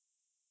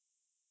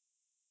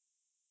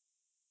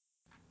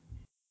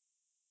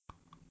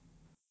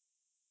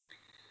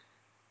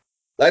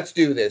Let's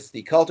do this.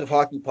 The Cult of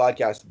Hockey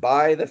podcast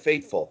by the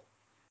faithful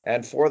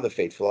and for the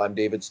faithful. I'm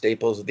David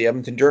Staples of the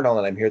Edmonton Journal,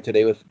 and I'm here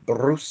today with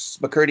Bruce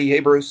McCurdy.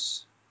 Hey,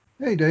 Bruce.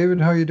 Hey David,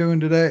 how you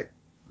doing today?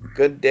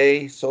 Good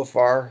day so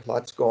far.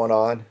 Lots going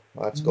on.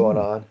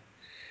 Mm,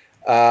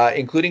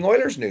 Including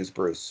Oilers news,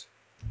 Bruce.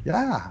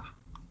 yeah.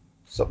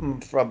 Something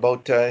from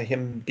about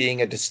him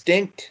being a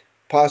distinct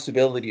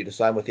possibility to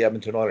sign with the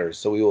Edmonton Oilers.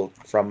 So we will,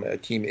 from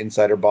team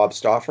insider Bob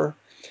Stauffer,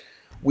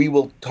 we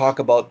will talk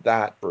about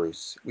that,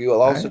 Bruce. We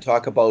will also Hey.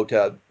 talk about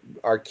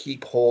our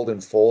keep, hold,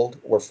 and fold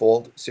or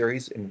fold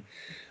series in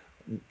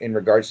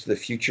regards to the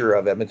future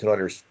of Edmonton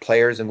Oilers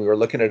players, and we were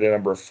looking at a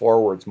number of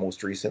forwards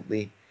most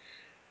recently: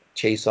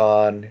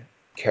 Chason,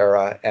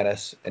 Kara,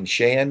 Ennis, and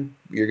Sheahan.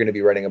 You're going to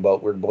be writing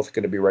about. We're both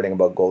going to be writing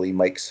about goalie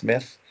Mike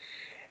Smith,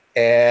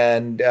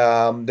 and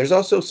there's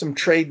also some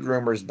trade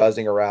rumors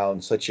buzzing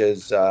around, such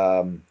as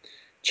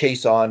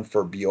Chase on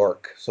for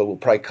Bjork. So we'll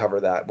probably cover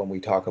that when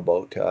we talk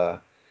about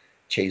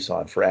Chase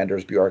on for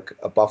Anders Bjork.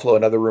 Buffalo,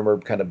 another rumor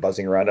kind of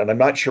buzzing around, and I'm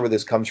not sure where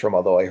this comes from,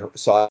 although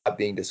saw it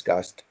being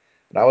discussed,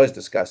 and I was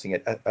discussing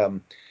it.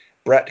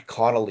 Brett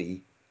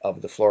Connolly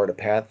of the Florida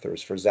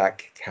Panthers for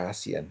Zach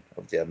Kassian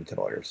of the Edmonton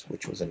Oilers,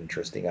 which was an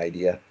interesting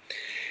idea.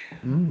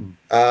 Mm.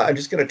 I'm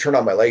just going to turn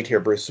on my light here,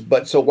 Bruce.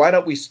 But so why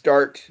don't we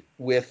start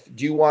with?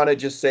 Do you want to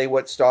just say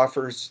what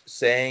Stauffer's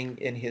saying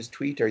in his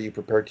tweet? Are you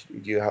prepared to?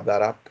 Do you have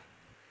that up?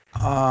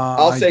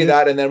 I'll I say did.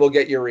 that, and then we'll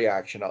get your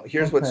reaction.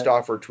 Here's what Okay.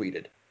 Stauffer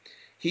tweeted.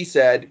 He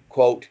said,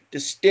 "Quote: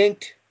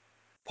 Distinct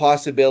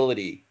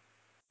possibility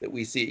that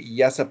we see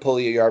Jesse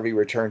Puljujärvi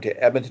return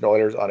to Edmonton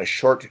Oilers on a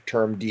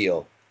short-term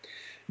deal.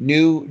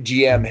 New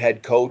GM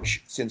head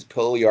coach since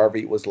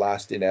Puljujärvi was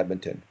last in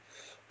Edmonton.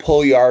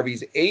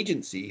 Puljujärvi's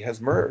agency has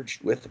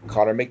merged with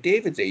Connor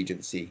McDavid's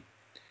agency.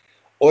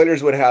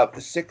 Oilers would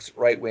have 6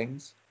 right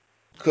wings,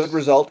 could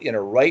result in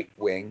a right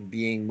wing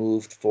being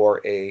moved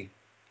for a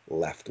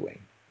left wing."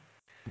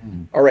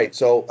 Mm. All right,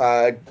 so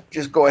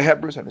just go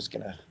ahead, Bruce. I'm just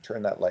going to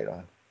turn that light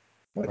on.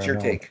 What's Right your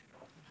on. take?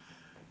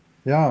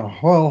 Yeah.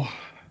 Well,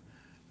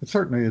 it's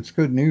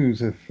good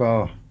news if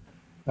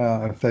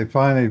they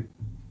finally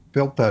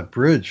built that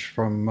bridge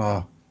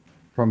from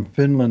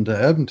Finland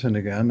to Edmonton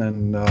again,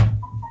 and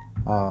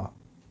uh,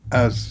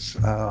 as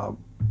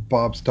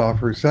Bob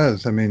Stauffer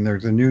says, I mean,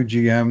 there's a new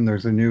GM,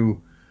 there's a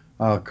new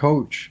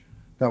coach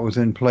that was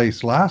in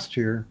place last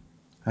year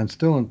and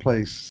still in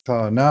place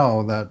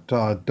now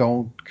that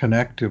don't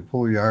connect to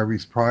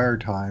Puljujärvi's prior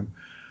time.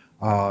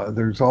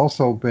 There's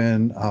also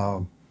been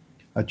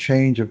a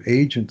change of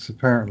agents.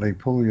 Apparently,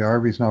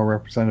 Puljujärvi is now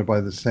represented by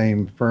the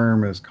same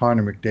firm as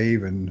Connor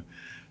McDavid. And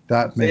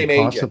that may Same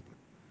agent, possibly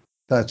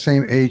that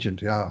same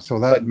agent, yeah. So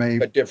that may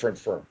but different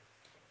firm.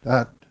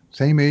 that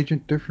same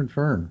agent, different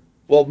firm.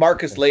 Well,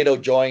 Marcus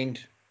Lato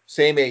joined,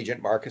 same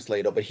agent, Marcus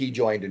Lato, but he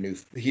joined a new.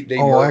 They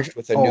Oh, merged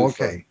with a new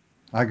firm. okay.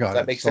 I Does got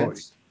that it. make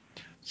sense?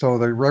 So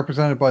they're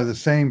represented by the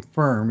same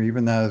firm,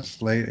 even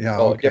as late. Yeah,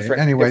 Oh, okay.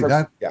 Anyway, different.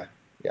 that Yeah,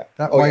 yeah.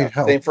 that Oh, yeah. might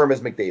help. Same firm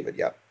as McDavid.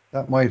 Yeah.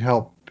 That might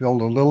help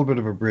build a little bit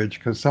of a bridge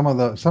because some of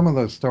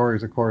the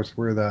stories, of course,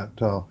 were that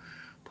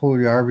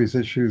Puljujärvi's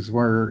issues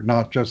were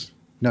not just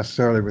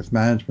necessarily with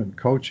management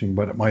coaching,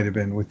 but it might have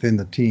been within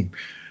the team.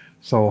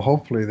 So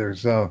hopefully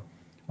there's a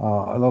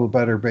little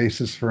better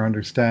basis for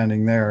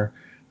understanding there.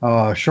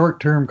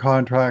 Short-term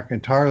contract,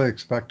 entirely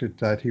expected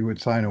that he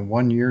would sign a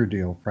one-year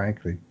deal,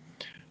 frankly.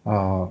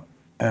 Uh,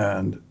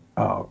 and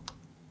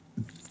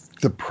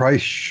the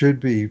price should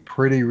be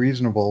pretty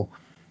reasonable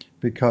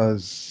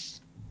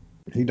because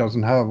he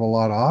doesn't have a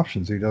lot of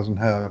options. He doesn't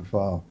have.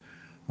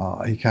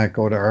 He can't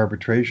go to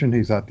arbitration.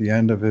 He's at the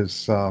end of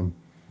his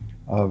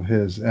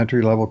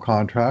entry level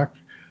contract,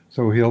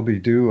 so he'll be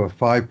due a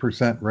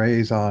 5%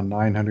 raise on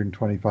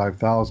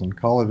 925,000.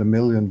 Call it $1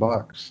 million.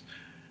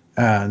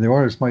 And the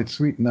Oilers might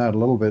sweeten that a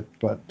little bit,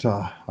 but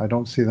I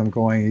don't see them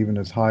going even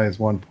as high as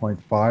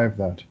 1.5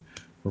 that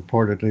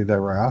reportedly they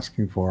were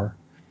asking for.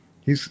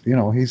 He's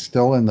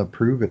still in the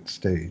prove it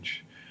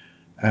stage,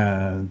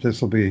 and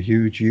this will be a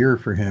huge year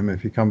for him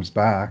if he comes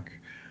back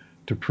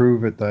to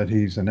prove it that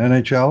he's an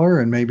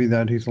NHLer and maybe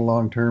that he's a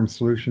long-term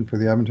solution for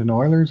the Edmonton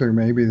Oilers, or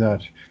maybe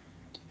that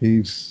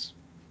he's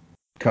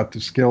got the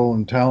skill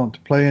and talent to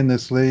play in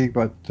this league,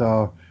 but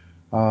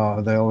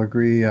they'll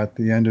agree at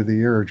the end of the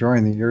year or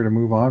during the year to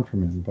move on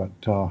from him.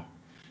 But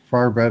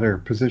far better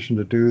position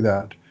to do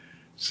that,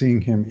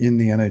 seeing him in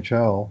the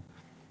NHL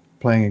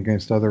playing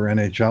against other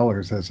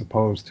NHLers as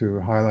opposed to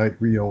highlight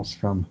reels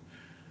from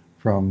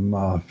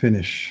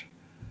Finnish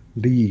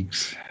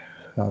leagues,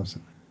 uh, This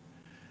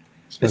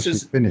especially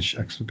is Finnish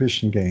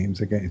exhibition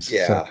games against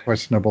yeah.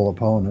 questionable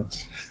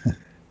opponents.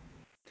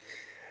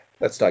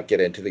 Let's not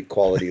get into the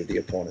quality of the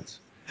opponents.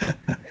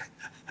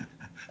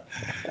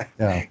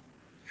 Yeah.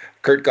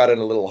 Kurt got in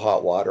a little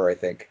hot water, I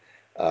think,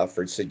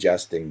 for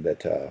suggesting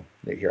that.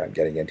 Here I'm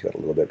getting into it a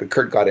little bit, but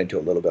Kurt got into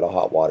a little bit of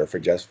hot water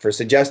for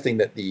suggesting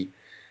that the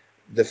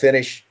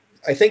finish.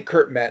 I think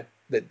Kurt meant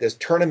that this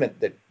tournament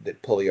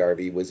that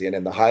Puljujärvi was in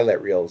and the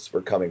highlight reels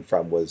were coming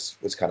from was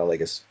kind of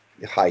like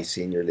a high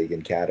senior league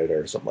in Canada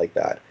or something like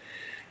that.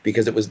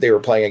 because they were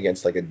playing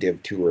against like a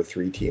Div 2 or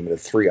 3 team in a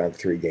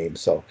 3-on-3 game.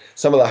 So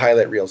some of the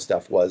highlight reel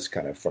stuff was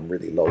kind of from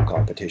really low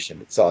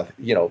competition. It saw,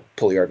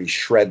 Puljujarvi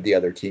shred the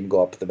other team,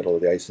 go up the middle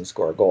of the ice and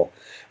score a goal.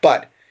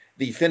 But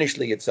the Finnish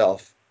league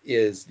itself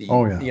is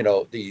Oh yeah.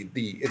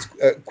 the it's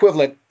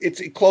equivalent.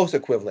 It's a close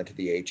equivalent to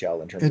the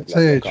AHL in terms of It's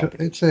level of It's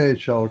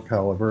competition. AHL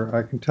caliber.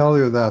 I can tell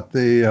you that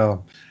the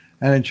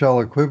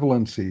NHL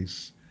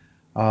equivalencies,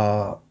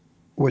 uh,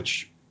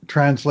 which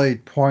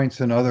translate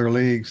points in other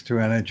leagues to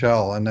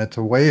NHL, and that's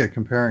a way of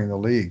comparing the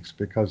leagues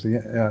because the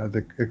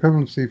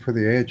equivalency for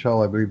the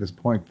AHL, I believe, is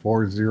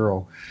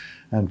 0.40,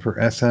 and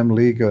for SM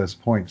Liga is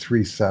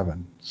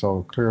 0.37.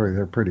 So clearly,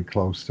 they're pretty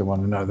close to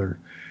one another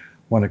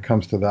when it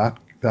comes to that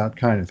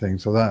kind of thing.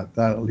 So that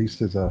at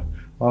least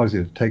allows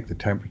you to take the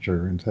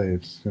temperature and say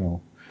it's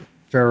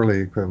fairly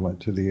equivalent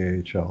to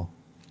the AHL.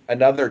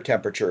 Another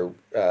temperature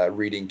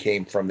reading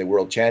came from the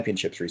World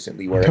Championships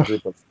recently, where a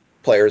group of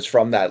players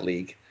from that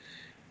league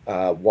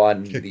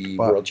won Kicked the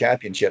butt. World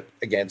Championship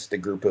against a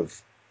group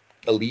of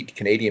elite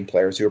Canadian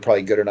players who were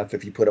probably good enough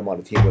if you put them on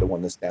a team would have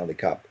won the Stanley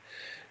Cup.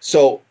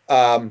 So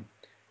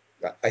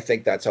I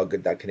think that's how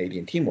good that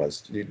Canadian team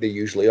was. They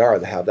usually are.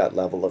 They have that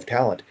level of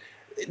talent.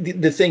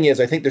 The thing is,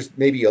 I think there's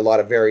maybe a lot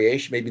of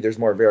variation. Maybe there's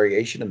more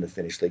variation in the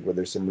Finnish league where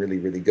there's some really,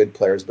 really good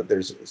players, but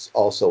there's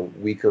also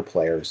weaker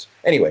players.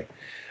 Anyway,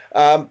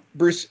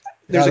 Bruce, Yeah,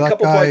 there's a that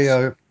couple guy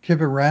points.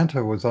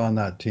 Kiviranta was on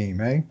that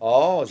team, eh?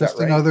 Oh, is that Just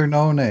right? another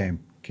no name,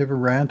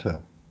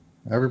 Kiviranta.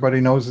 Everybody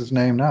knows his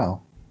name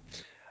now.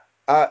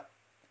 Uh,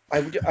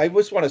 I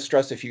just want to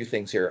stress a few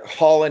things here.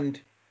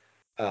 Holland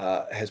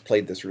has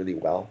played this really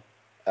well.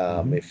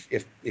 Hmm.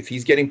 If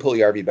he's getting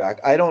Puljujärvi back,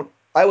 I don't.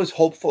 I was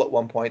hopeful at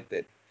one point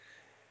that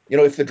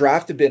if the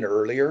draft had been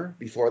earlier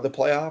before the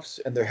playoffs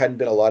and there hadn't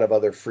been a lot of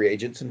other free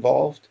agents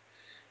involved,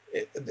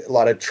 a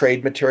lot of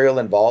trade material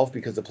involved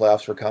because the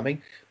playoffs were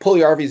coming,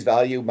 Puljujärvi's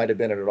value might have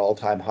been at an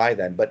all-time high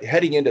then. But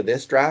heading into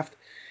this draft,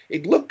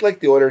 it looked like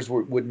the Oilers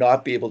would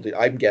not be able to.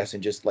 I'm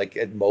guessing just like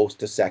at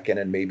most a second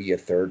and maybe a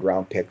third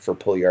round pick for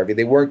Puljujärvi.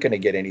 They weren't going to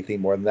get anything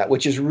more than that,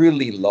 which is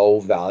really low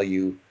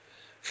value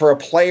for a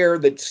player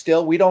that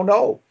still we don't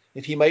know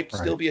if he might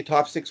still Right. be a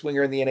top six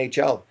winger in the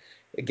NHL.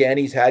 Again,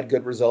 he's had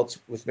good results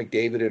with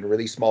McDavid in a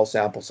really small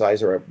sample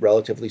size or a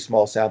relatively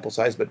small sample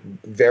size, but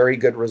very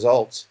good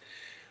results.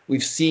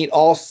 We've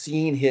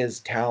seen his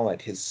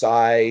talent, his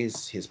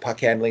size, his puck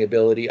handling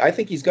ability. I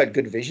think he's got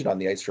good vision on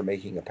the ice for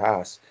making a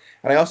pass.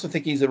 And I also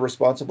think he's a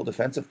responsible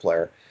defensive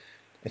player.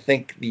 I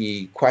think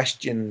the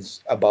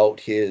questions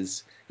about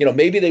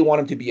maybe they want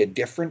him to be a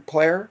different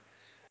player,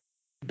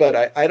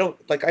 but I don't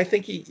like. I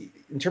think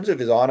in terms of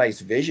his on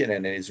ice vision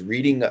and his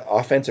reading,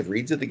 offensive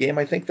reads of the game,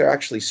 I think they're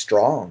actually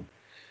strong.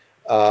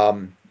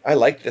 I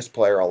like this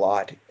player a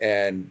lot,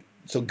 and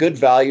so good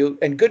value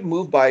and good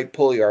move by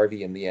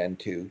Puljujärvi in the end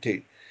too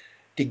to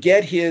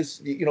get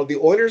the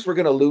Oilers were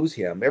going to lose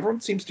him.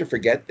 Everyone seems to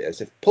forget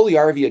this. If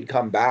Puljujärvi had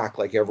come back,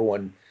 like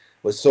everyone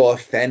was so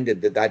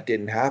offended that that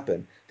didn't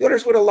happen, the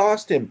Oilers would have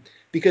lost him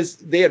because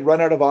they had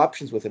run out of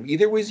options with him.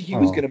 Either was he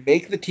was Oh. going to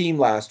make the team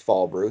last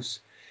fall, Bruce,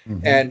 Hmm.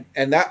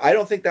 and that I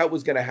don't think that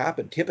was going to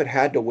happen. Tippett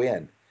had to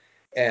win,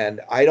 and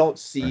I don't Right.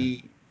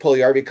 see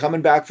Puljujärvi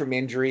coming back from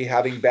injury,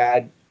 having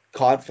bad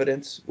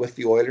confidence with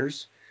the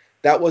Oilers.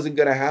 That wasn't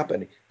going to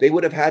happen. They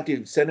would have had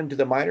to send him to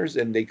the minors,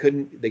 and they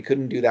couldn't. They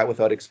couldn't do that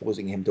without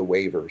exposing him to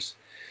waivers.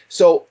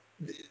 So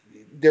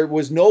there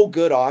was no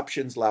good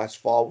options last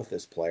fall with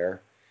this player.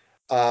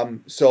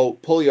 So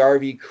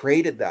Puljujärvi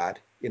created that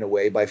in a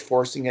way by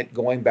forcing it,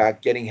 going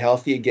back, getting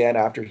healthy again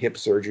after hip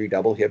surgery,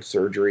 double hip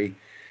surgery,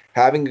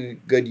 having a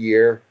good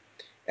year.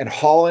 And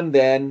Holland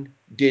then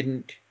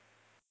didn't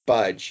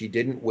budge. He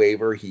didn't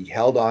waver. He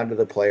held on to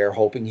the player,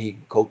 hoping he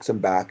coax him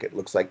back. It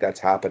looks like that's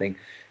happening.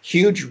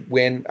 Huge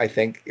win, I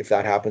think, if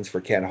that happens for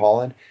Ken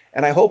Holland.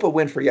 And I hope a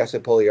win for Jesse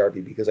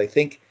Puljujärvi because I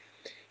think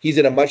he's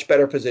in a much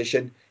better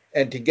position.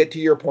 And to get to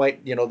your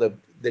point,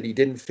 that he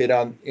didn't fit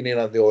on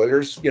the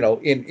Oilers,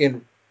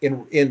 in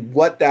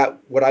what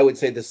I would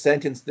say the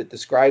sentence that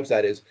describes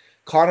that is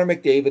Connor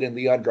McDavid and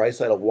Leon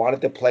Draisaitl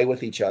wanted to play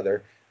with each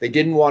other. They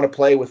didn't want to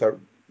play with a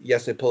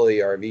Jesse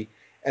Puljujärvi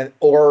and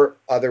or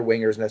other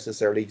wingers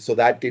necessarily. So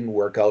that didn't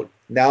work out.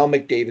 Now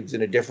McDavid's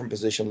in a different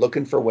position,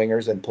 looking for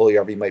wingers, and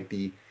Puljujärvi might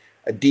be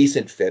a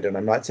decent fit. And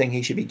I'm not saying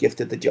he should be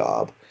gifted the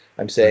job.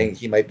 I'm Right. saying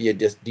he might be a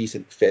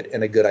decent fit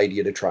and a good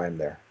idea to try him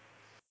there.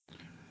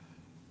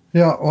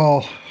 Yeah.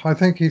 Well, I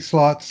think he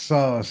slots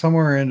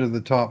somewhere into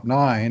the top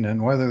nine,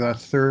 and whether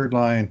that's third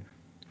line,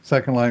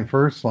 second line,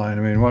 first line.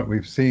 I mean, what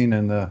we've seen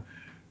in the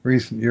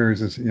recent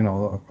years is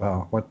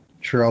what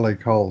Chiarelli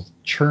calls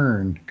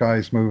churn,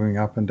 guys moving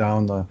up and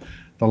down the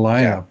Yeah.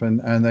 lineup,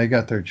 and they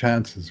get their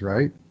chances,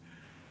 right?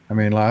 I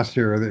mean, last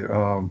year,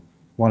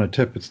 one of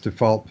Tippett's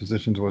default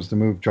positions was to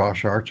move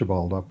Josh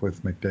Archibald up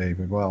with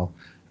McDavid. Well,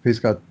 if he's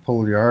got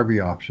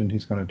Puljujärvi option,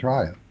 he's going to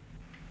try it.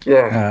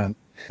 Yeah. And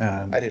I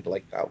and didn't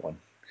like that one.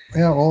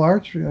 yeah, well,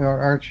 Arch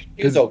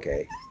He was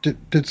okay.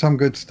 did some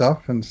good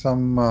stuff and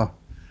some I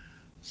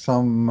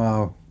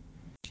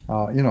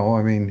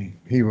mean,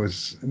 he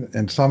was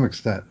in some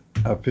extent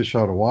a fish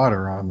out of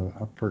water on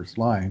the first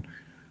line.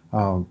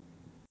 Um,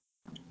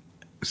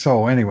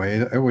 so anyway,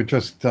 it would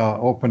just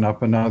open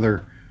up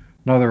another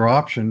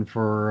option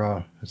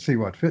for see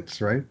what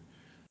fits, right?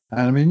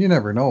 And I mean, you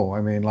never know.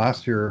 I mean,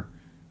 last year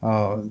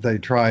they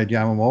tried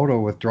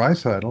Yamamoto with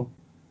Draisaitl,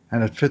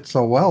 and it fit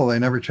so well they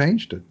never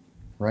changed it,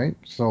 right?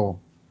 So,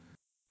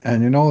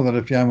 and you know that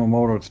if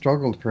Yamamoto had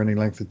struggled for any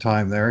length of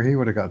time there, he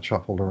would have got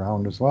shuffled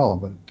around as well,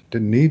 but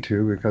didn't need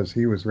to because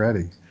he was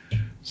ready.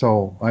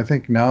 So I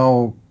think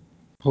now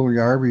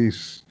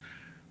Puljujärvi's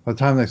by the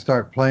time they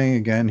start playing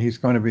again, he's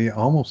going to be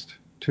almost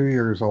 2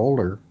 years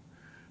older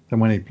than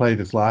when he played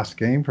his last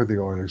game for the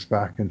Oilers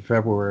back in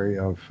February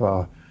of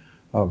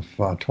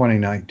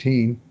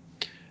 2019.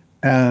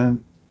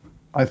 And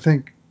I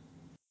think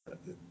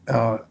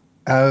uh,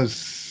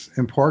 as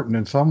important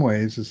in some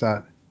ways is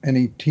that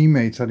any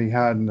teammates that he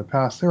had in the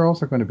past, they're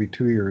also going to be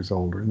 2 years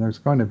older, and there's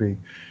going to be,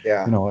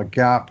 Yeah. a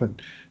gap,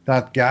 and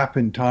that gap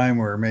in time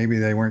where maybe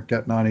they weren't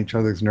getting on each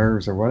other's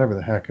nerves or whatever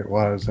the heck it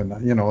was, and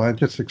I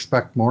just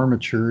expect more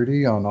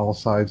maturity on all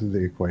sides of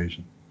the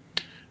equation,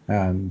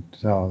 and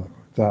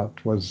that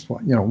was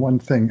one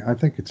thing. I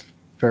think it's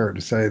fair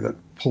to say that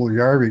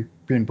Puljujärvi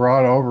being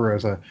brought over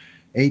as a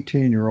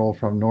 18-year-old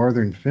from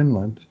northern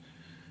Finland.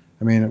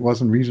 I mean, it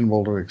wasn't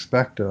reasonable to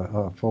expect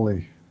a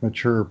fully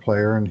mature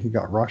player, and he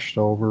got rushed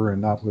over,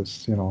 and that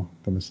was,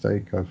 the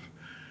mistake of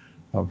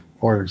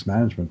Oilers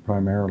management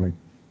primarily.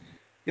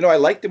 I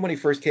liked him when he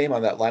first came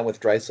on that line with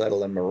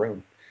Draisaitl and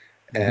Maroon.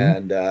 Hmm.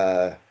 And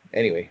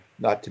anyway,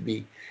 not to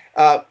be.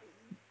 Uh,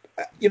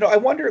 I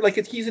wonder, like,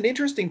 he's an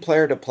interesting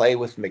player to play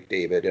with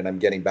McDavid, and I'm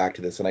getting back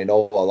to this, and I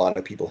know a lot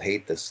of people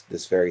hate this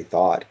very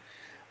thought,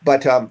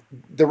 but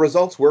the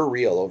results were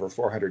real over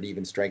 400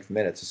 even strength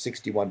minutes, a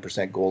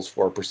 61% goals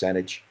for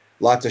percentage,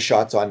 lots of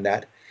shots on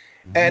net,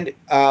 Hmm. and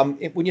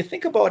when you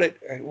think about it,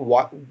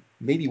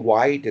 maybe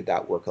why did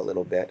that work a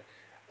little bit?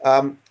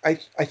 I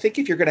think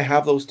if you're going to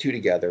have those two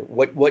together,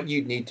 what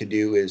you need to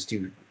do is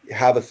to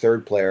have a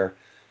third player.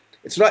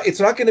 It's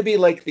not going to be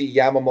like the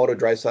Yamamoto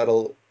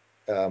Draisaitl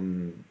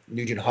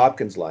Nugent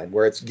Hopkins line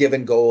where it's give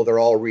and go. They're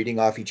all reading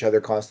off each other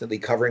constantly,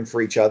 covering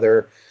for each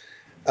other,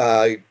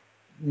 uh,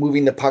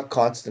 moving the puck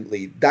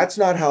constantly. That's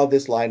not how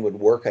this line would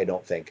work, I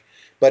don't think.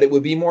 But it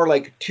would be more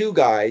like two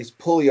guys,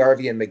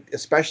 Puljujärvi and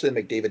especially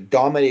McDavid,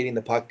 dominating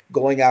the puck,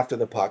 going after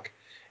the puck,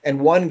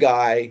 and one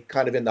guy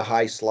kind of in the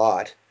high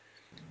slot,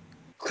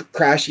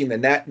 crashing the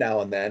net now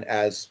and then,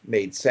 as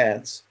made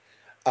sense,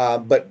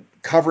 but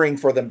covering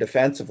for them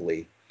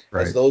defensively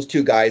as Right. those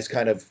two guys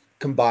kind of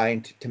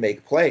combined to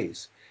make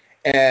plays.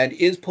 And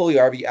is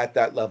Puljujärvi at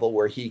that level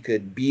where he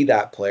could be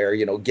that player?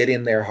 Get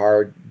in there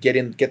hard,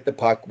 get the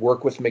puck,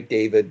 work with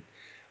McDavid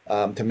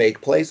to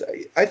make plays.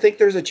 I think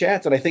there's a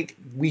chance, and I think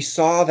we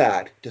saw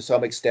that to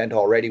some extent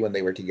already when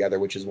they were together,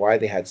 which is why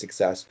they had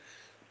success.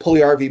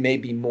 Puljujärvi may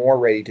be more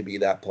ready to be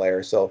that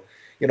player. So,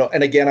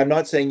 and again, I'm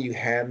not saying you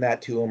hand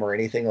that to him or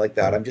anything like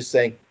that. Right. I'm just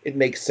saying it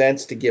makes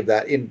sense to give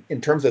that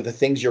in terms of the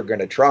things you're going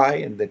to try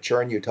and the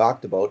churn you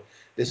talked about.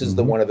 This is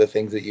the Hmm. one of the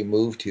things that you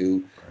move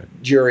to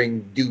Right. during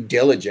due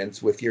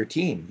diligence with your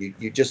team.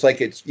 You just like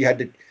you had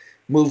to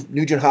move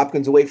Nugent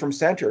Hopkins away from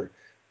center,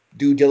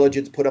 due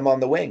diligence, put him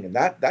on the wing, and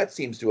that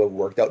seems to have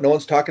worked out. No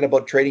one's talking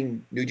about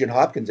trading Nugent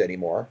Hopkins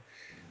anymore.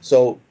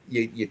 So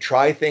you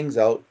try things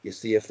out, you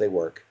see if they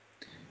work.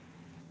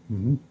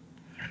 Hmm.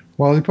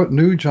 Well, you put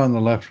Nuge on the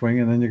left wing,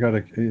 and then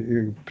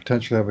you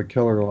potentially have a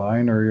killer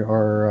line,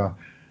 or I'm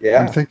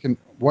Yeah. thinking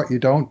what you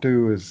don't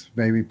do is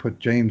maybe put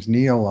James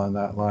Neal on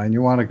that line.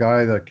 You want a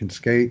guy that can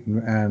skate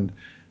and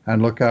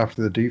look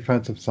after the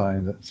defensive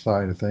side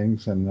of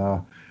things. And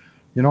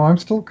I'm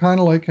still kind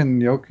of liking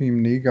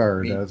Joachim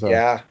Nygaard Yeah, as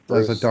a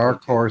Bruce, me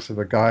dark too. horse of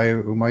a guy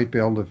who might be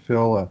able to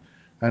fill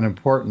an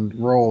important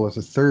role as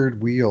a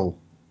third wheel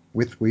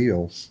with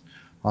wheels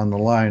on the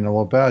line.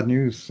 Although bad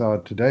news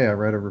today, I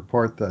read a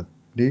report that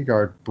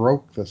Nygaard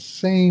broke the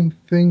same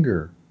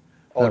finger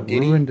Oh, that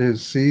did he? ruined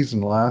his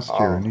season last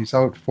year, and Oh, he's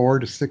out 4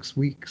 to 6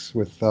 weeks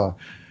with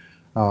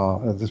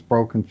this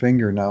broken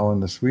finger now in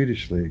the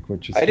Swedish league,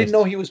 which is I didn't know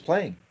just he was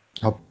playing.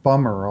 a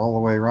bummer all the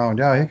way around.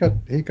 Yeah,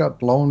 he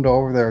got loaned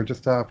over there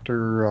just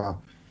after.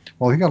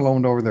 Well, he got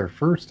loaned over there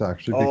first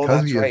actually Oh,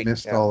 because that's he had right.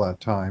 missed Yeah. all that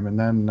time, and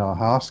then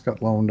Haas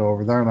got loaned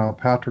over there. Now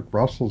Patrick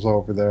Russell's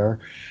over there.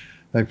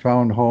 They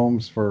found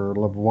homes for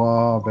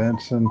Lavoie,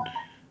 Benson.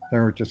 They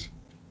were just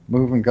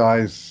moving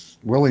guys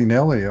willy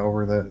nilly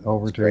over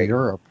It's to great.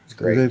 Europe. It's It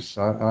great. is.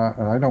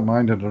 I don't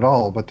mind it at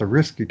all, but the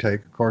risk you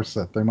take, of course,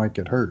 that they might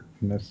get hurt.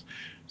 And this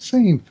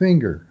same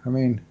finger. I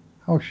mean,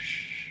 how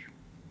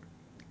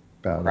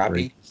bad a break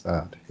Crappy. is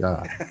that?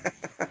 Yeah.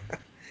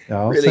 Yeah,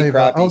 I'll Really save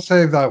that. I'll crappy.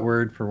 save that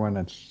word for when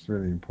it's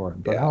really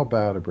important. But Yeah. how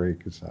bad a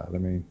break is that? I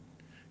mean,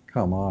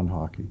 come on,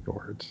 hockey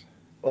gourds.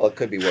 Well, it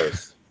could be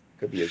worse.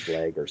 Could be his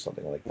leg or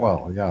something like that.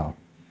 Well, yeah,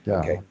 yeah.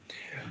 Okay.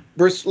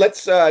 Bruce,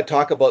 let's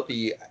talk about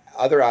the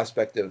other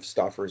aspect of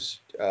Stauffer's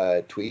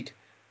tweet.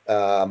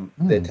 Hmm.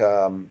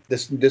 That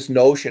this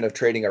notion of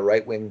trading a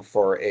right wing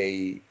for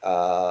a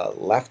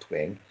left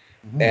wing.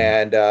 Mhm.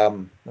 And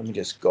let me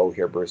just go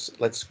here, Bruce.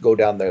 Let's go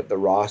down the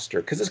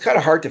roster because it's kind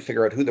of hard to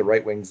figure out who the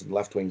right wings and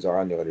left wings are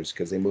on the Oilers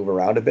because they move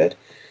around a bit.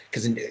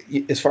 Because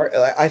as far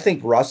I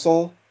think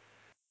Russell,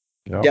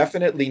 Yep.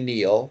 definitely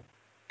Neil,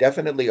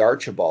 definitely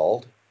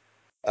Archibald,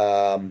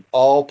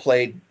 all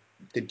played.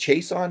 Did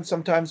Chase on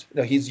sometimes?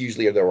 No, he's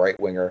usually the right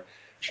winger.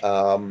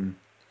 Um,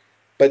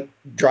 but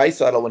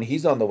Draisaitl, when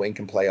he's on the wing,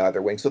 can play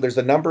either wing. So there's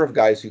a number of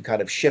guys who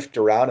kind of shift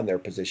around in their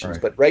positions.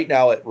 Right. But right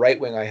now at right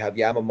wing, I have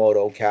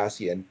Yamamoto,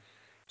 Cassian,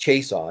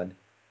 Chase on,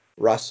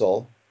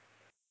 Russell,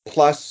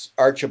 plus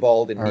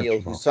Archibald and Neil, who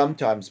Archibald.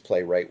 sometimes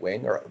play right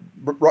wing, or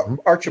Mhm.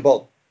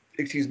 Archibald,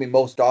 excuse me,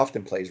 most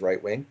often plays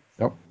right wing.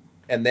 Yep.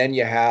 And then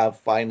you have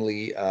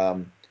finally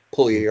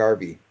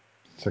Puljujärvi.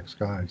 6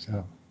 guys.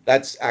 Yeah.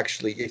 That's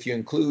actually, if you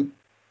include,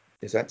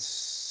 is that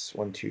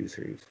one, two,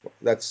 three, four?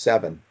 That's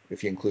seven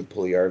if you include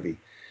Puljujärvi.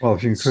 Well,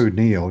 if you include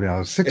Neil,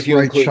 yeah, If six you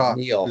right include shot.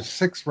 Neil, There's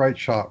 6 right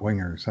shot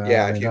wingers.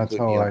 yeah, I if mean, you that's include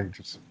how Neil. I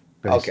just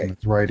base them Okay.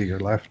 as righty or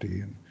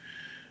lefty.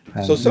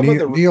 So And some of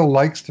the, Neil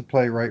likes to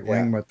play right yeah.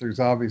 wing, but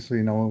there's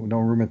obviously no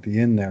room at the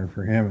end there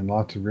for him, and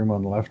lots of room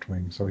on the left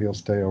wing, so he'll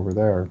stay over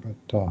there.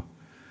 But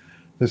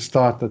this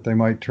thought that they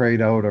might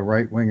trade out a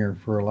right winger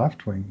for a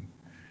left wing,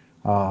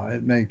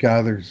 it may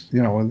gathers.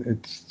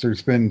 It's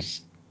there's been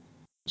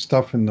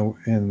stuff in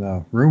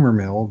the rumor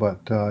mill, but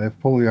if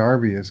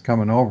Puliarvi is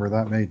coming over,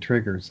 that may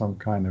trigger some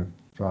kind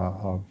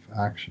of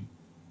action.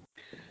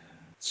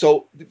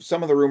 So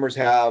some of the rumors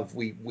have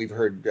we've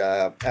heard,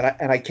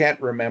 and I can't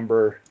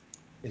remember.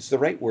 Is the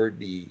right word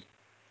the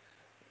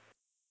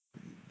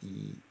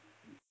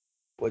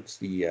what's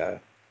the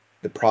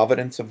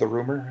provenance of the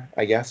rumor?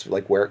 I guess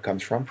like where it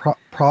comes from.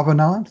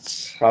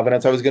 Provenance.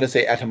 Provenance. I was going to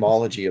say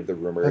etymology of the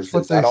rumor. That's Is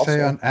what they that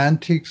say also on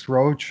Antiques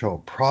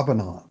Roadshow.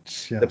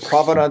 Provenance. the Yes.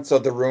 provenance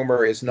of the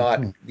rumor? Is not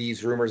Mhm.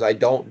 these rumors. I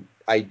don't.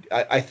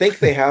 I think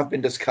they have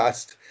been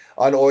discussed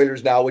on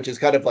Oilers now, which is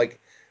kind of like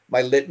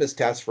my litmus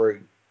test for.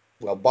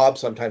 Well, Bob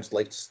sometimes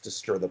likes to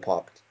stir the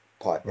pot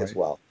as Right.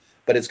 well,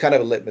 but it's kind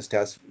of a litmus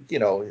test.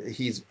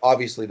 He's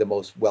obviously the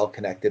most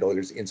well-connected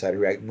Oilers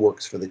insider who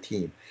works for the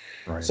team.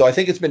 Right. So I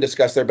think it's been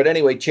discussed there. But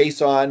anyway,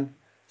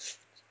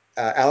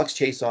 Alex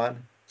Chason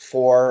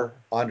for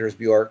Anders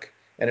Bjork.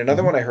 And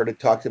another Mhm. one I heard it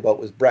talked about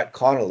was Brett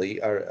Connolly,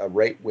 a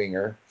right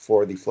winger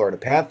for the Florida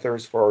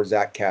Panthers for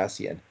Zach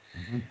Cassian.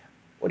 Mhm.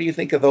 What do you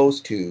think of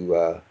those two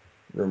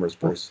rumors,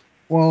 Well, Bruce?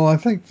 well, I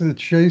think the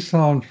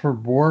Jason for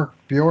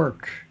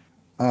Bjork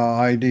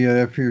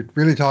idea, if you're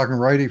really talking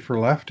righty for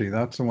lefty,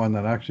 that's the one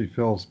that actually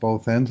fills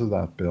both ends of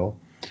that bill.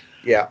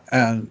 Yeah.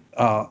 And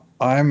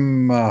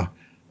I'm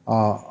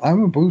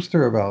a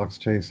booster of Alex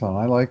Chason.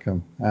 I like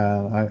him,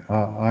 and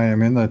I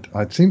am in the.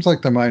 It seems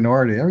like the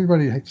minority.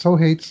 Everybody so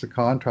hates the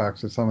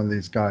contracts of some of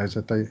these guys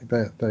that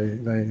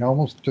they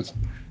almost just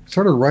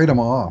sort of write them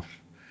off,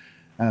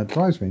 and it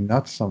drives me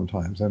nuts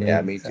sometimes. I Yeah,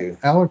 mean, me too.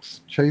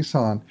 Alex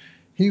Chason,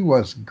 he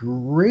was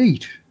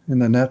great in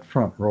the net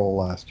front role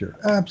last year.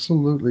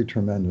 Absolutely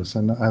tremendous,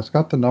 and I've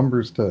got the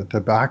numbers to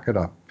back it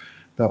up.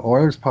 The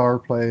Oilers power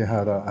play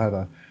had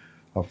a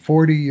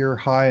 40-year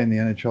high in the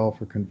NHL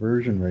for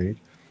conversion rate.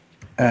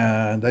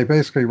 And they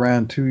basically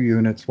ran 2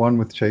 units, one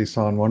with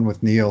Chason, one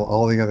with Neil,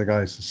 all the other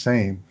guys the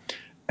same.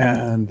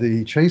 And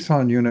the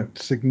Chason unit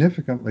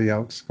significantly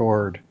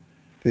outscored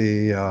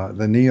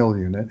the Neil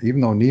unit, even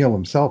though Neil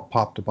himself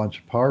popped a bunch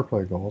of power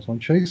play goals. When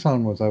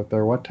Chason was out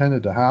there, what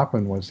tended to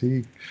happen was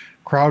he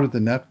crowded the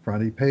net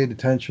front. He paid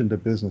attention to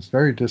business,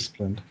 very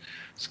disciplined,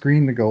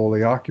 screen the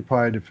goalie,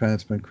 occupy a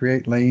defenseman,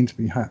 create lanes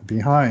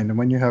behind. And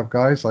when you have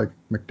guys like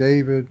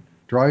McDavid,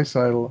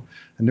 Draisaitl,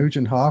 and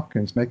Nugent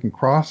Hopkins making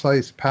cross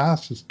ice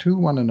passes to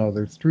one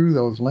another through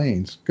those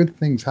lanes, good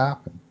things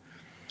happen.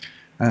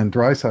 And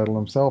Draisaitl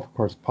himself, of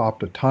course,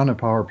 popped a ton of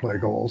power play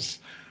goals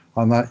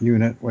on that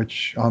unit,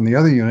 which on the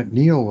other unit,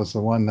 Neil was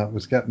the one that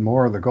was getting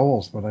more of the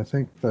goals. But I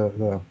think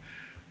the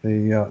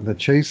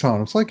chase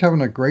on it's like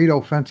having a great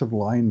offensive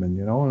lineman,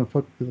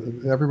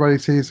 and everybody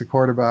sees the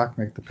quarterback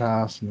make the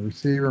pass and the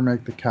receiver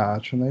make the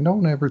catch, and they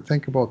don't ever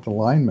think about the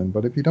lineman.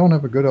 But if you don't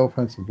have a good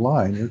offensive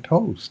line, you're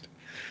toast.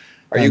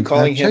 Are you And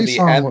calling him chase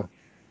the on An- what?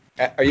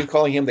 Are you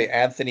calling him the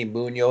Anthony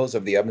Munoz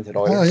of the Edmonton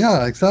Oh Oilers?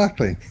 yeah,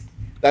 exactly.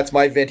 That's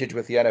my vintage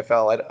with the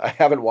NFL. I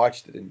haven't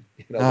watched it in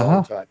a Uh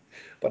long huh. time,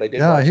 but I did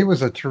Yeah, watch he it.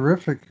 was a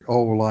terrific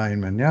O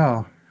lineman.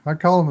 Yeah, I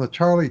call him the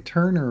Charlie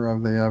Turner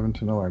of the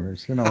Edmonton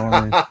Oilers. I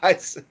mean,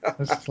 It's-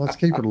 let's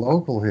keep it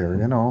local here.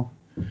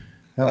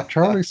 Yeah,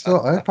 Charlie's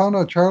still. I found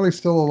out Charlie's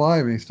still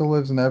alive, and he still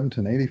lives in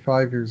Edmonton.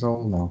 85 years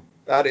old now.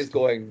 That is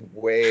going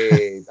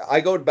way.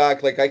 I go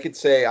back, like I could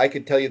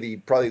tell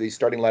you probably the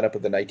starting lineup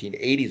of the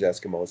 1980s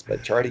Eskimos,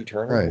 but Charlie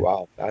Turner, Right,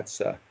 wow,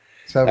 that's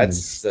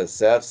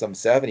 70s. some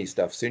 70s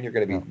stuff. Soon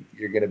Yeah,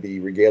 you're gonna be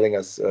regaling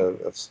us of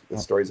yeah.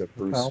 stories of It's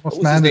Bruce. What almost was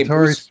his name?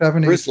 mandatory Bruce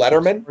 70s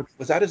Letterman, sports.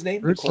 was that his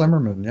name? The Bruce corner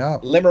Limmerman. Yeah,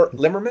 Limmerman,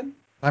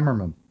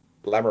 Lemmerman.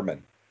 Lemmerman.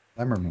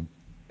 Lemmerman.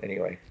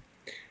 Anyway,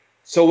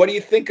 so what do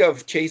you think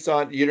of Chase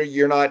on?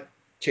 You're not.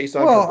 Chase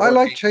on for Well, I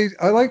like Borky. Chase.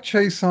 I like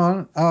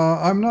Chason.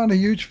 I'm not a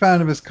huge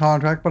fan of his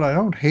contract, but I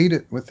don't hate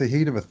it with the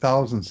heat of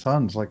 1,000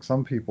 suns like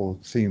some people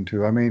seem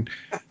to. I mean,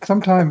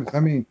 sometimes, I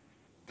mean,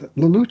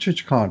 the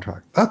Lucic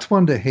contract, that's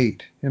one to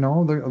hate. The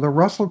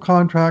Russell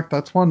contract,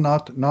 that's one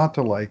not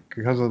to like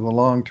because of the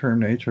long term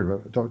nature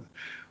of it.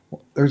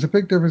 There's a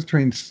big difference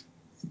between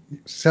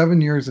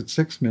 7 years at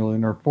 6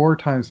 million or 4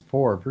 times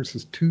 4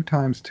 versus 2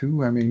 times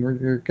 2. I mean,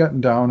 you're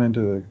getting down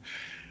into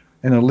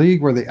in a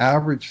league where the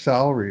average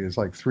salary is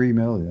like 3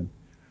 million.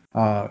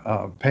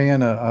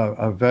 Paying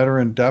a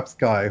veteran depth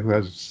guy who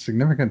has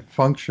significant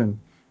function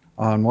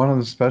on one of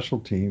the special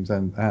teams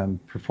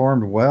and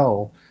performed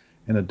well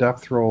in a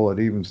depth role at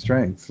even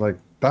strength, like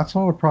that's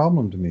not a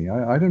problem to me.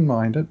 I didn't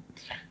mind it,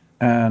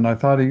 and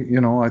I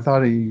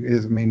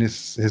mean,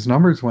 his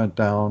numbers went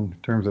down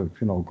in terms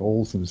of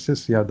goals and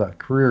assists. He had that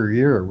career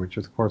year, which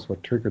is of course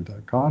what triggered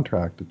that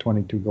contract, the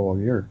 22 goal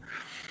year.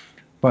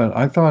 But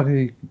I thought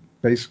he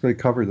basically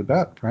covered the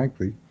bet,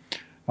 frankly.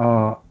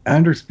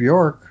 Anders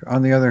Bjork,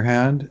 on the other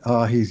hand,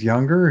 he's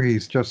younger. He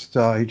just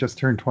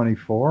turned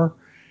 24.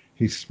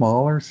 He's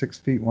smaller, 6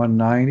 feet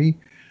 190.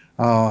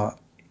 Uh,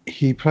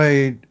 he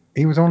played.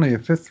 He was only a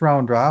fifth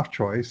round draft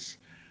choice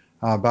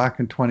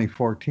back in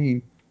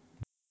 2014.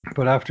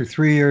 But after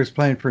 3 years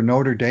playing for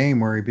Notre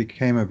Dame, where he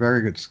became a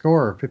very good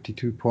scorer,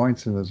 52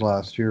 points in his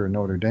last year in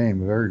Notre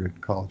Dame, a very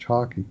good college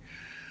hockey,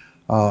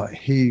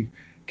 he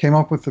came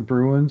up with the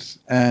Bruins,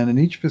 and in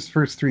each of his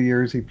first 3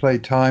 years, he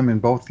played time in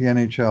both the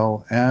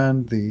NHL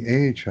and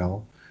the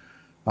AHL.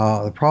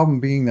 The problem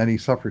being that he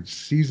suffered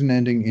season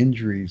ending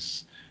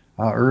injuries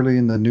early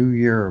in the new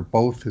year of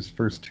both his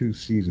first two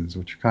seasons,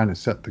 which kind of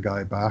set the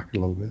guy back a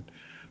little bit.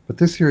 But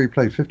this year, he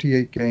played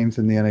 58 games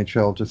in the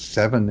NHL, just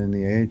seven in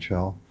the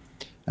AHL.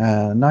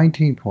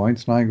 19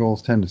 points, 9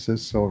 goals, 10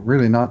 assists, so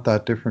really not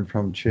that different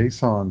from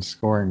Jason's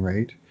scoring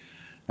rate.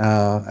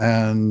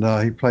 And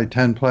he played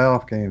 10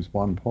 playoff games,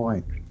 1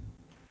 point.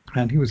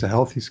 And he was a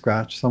healthy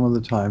scratch some of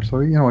the time. So,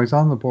 he's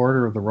on the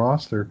border of the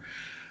roster.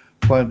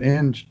 But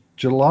in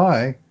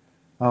July,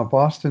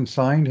 Boston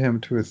signed him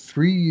to a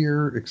 3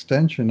 year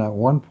extension at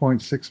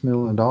 $1.6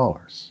 million.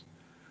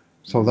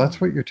 So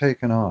that's what you're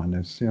taking on.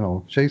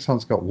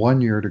 Jason's got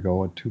 1 year to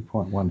go at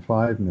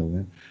 2.15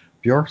 million.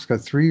 Bjork's got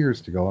 3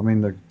 years to go. I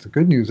mean, the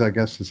good news, I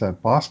guess, is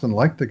that Boston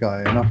liked the guy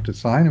enough to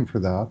sign him for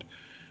that.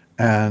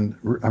 And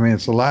I mean,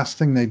 it's the last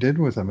thing they did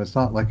with him. It's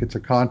not like it's a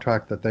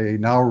contract that they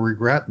now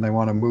regret and they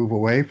want to move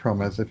away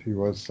from as if he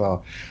was,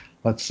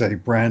 let's say,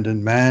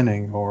 Brandon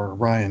Manning or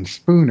Ryan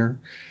Spooner.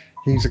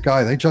 He's a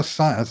guy they just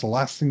signed. That's the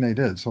last thing they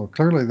did. So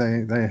clearly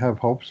they have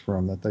hopes for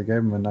him that they gave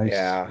him a nice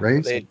Yeah,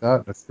 raise they like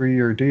that, a 3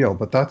 year deal.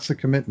 But that's the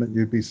commitment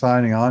you'd be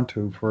signing on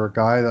to for a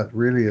guy that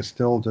really is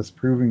still just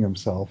proving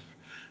himself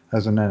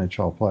as an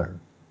NHL player.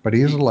 But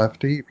he is a he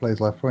lefty. He plays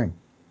left wing.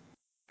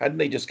 hadn't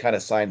they just kind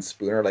of signed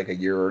Spooner like a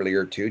year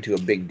earlier too to a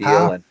big deal,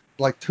 Half and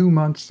like 2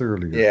 months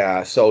earlier.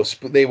 yeah, so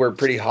they were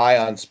pretty high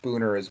on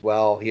Spooner as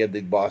well. He had the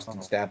Boston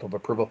Oh, stamp of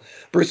approval.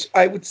 Bruce,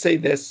 I would say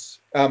this: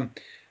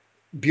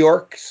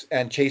 Bjork's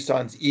and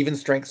Chason's even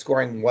strength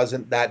scoring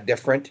wasn't that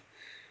different.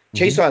 hmm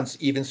Chason's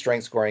even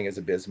strength scoring is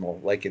abysmal.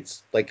 Like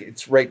it's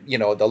right,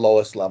 at the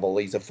lowest level.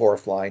 He's a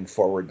fourth line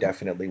forward,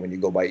 definitely, when you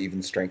go by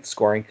even strength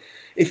scoring.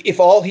 If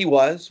all he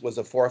was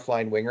a fourth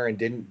line winger and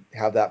didn't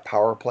have that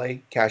power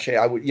play cachet,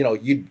 I would, you'd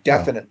Well,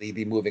 definitely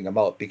be moving him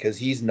out because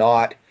he's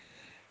not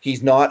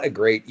a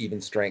great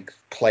even strength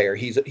player.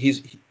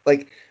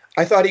 Like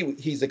I thought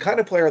he's the kind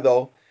of player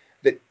though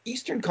that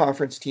Eastern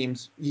Conference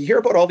teams, you hear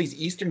about all these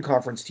Eastern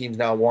Conference teams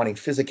now wanting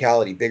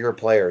physicality, bigger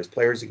players,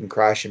 players that can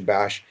crash and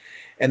bash.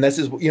 And this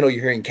is, you're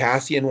hearing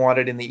Cassian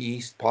wanted in the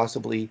East,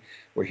 possibly.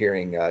 We're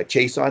hearing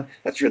Chason.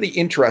 That's really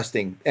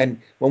interesting.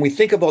 And when we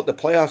think about the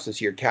playoffs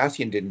this year,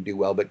 Cassian didn't do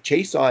well, but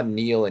Chason,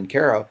 Neal, and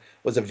Kara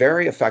was a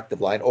very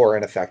effective line, or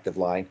an effective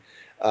line,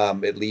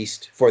 at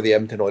least for the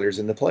Edmonton Oilers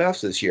in the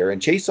playoffs this year.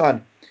 And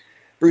Chason,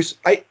 Bruce,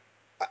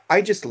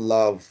 I just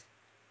love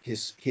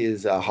his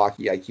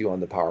hockey IQ on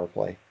the power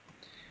play.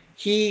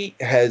 He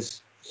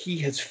has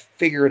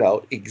figured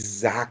out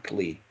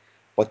exactly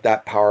what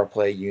that power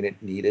play unit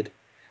needed,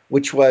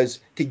 which was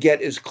to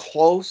get as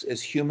close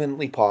as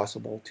humanly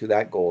possible to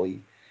that goalie,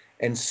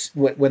 and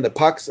when the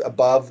puck's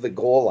above the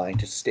goal line,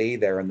 to stay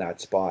there in that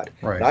spot,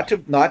 right.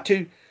 not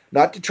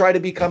to try to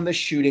become the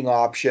shooting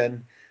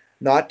option,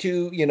 not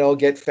to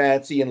get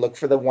fancy and look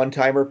for the one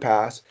timer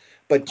pass,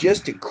 but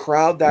just to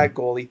crowd that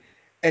goalie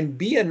and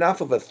be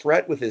enough of a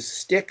threat with his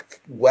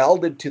stick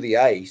welded to the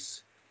ice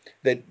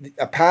that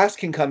a pass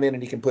can come in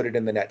and he can put it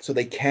in the net. So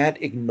they can't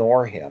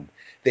ignore him.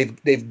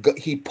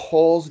 He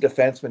pulls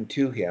defensemen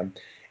to him,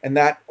 and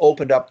that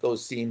opened up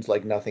those seams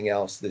like nothing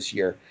else this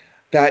year.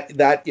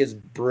 That is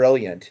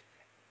brilliant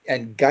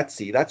and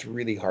gutsy. That's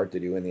really hard to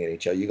do in the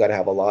NHL. You got to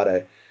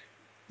have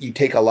you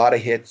take a lot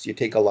of hits, you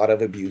take a lot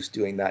of abuse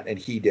doing that, and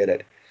he did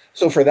it.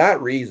 So for that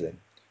reason,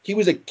 he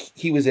was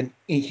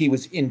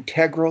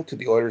integral to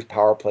the Oilers'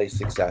 power play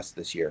success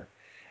this year.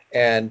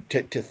 And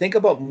to think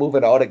about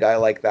moving out a guy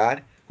like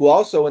that, who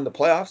also in the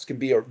playoffs can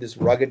be this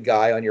rugged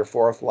guy on your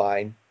fourth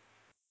line,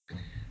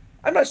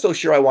 I'm not so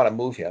sure I want to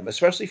move him,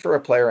 especially for a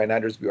player in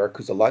Anders Bjork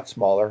who's a lot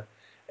smaller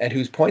and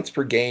whose points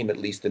per game, at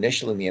least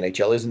initially in the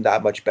NHL, isn't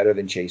that much better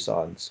than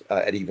Chiasson's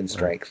at even Right.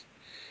 strength.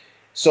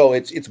 So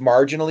it's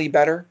marginally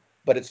better,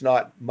 but it's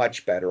not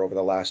much better over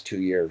the last 2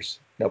 years.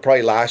 Now,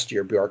 probably last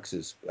year Bjork's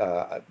is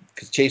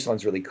because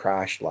Chiasson's really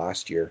crashed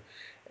last year,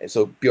 and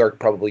so Bjork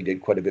probably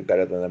did quite a bit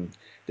better than them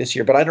this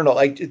year. But I don't know.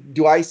 Like,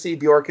 do I see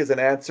Bjork as an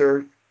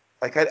answer?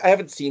 Like, I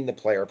haven't seen the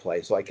player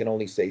play, so I can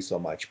only say so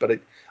much. But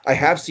I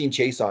have seen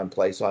Chiasson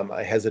play, so I'm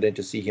hesitant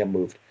to see him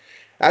moved.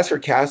 As for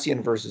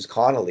Kassian versus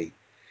Connolly,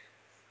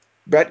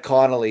 Brett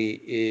Connolly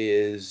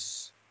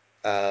is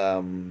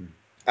an,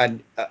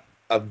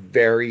 a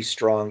very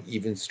strong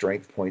even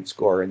strength point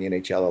scorer in the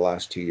NHL the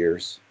last 2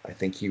 years. I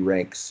think he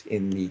ranks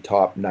in the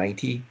top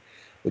 90,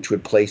 which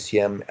would place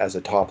him as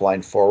a top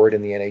line forward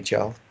in the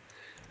NHL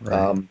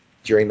Right.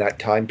 during that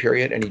time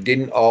period. And he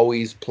didn't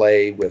always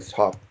play with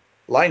top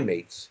line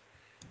mates.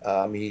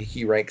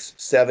 He ranks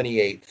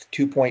 78th,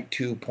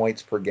 2.2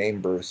 points per game,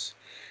 Bruce.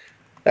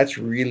 That's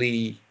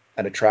really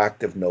an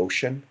attractive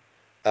notion.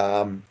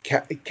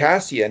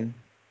 Kassian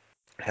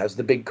has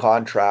the big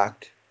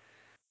contract.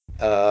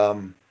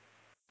 Um,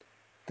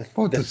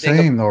 Both the the thing,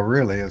 same though,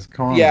 really, as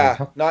Connolly.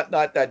 yeah, not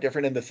that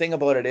different. And the thing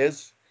about it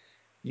is,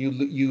 you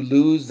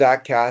lose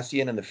Zach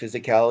Kassian and the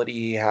physicality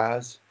he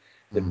has,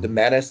 the Mhm.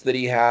 menace that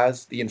he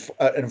has, the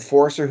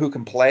enforcer who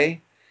can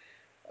play.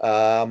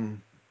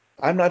 Um,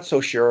 I'm not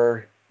so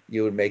sure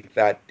you would make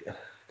that.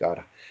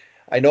 God,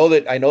 I know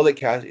that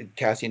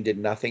Kassian did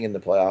nothing in the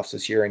playoffs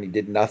this year, and he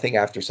did nothing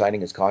after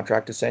signing his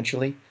contract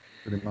essentially.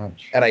 Pretty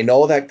much. And I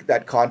know that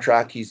that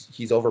contract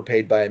he's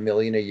overpaid by $1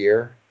 million a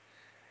year,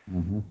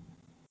 Hmm.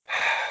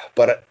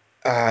 but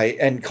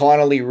and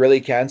Connolly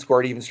really can score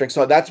at even strength.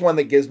 So that's one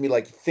that gives me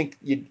like think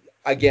you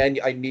again.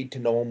 I need to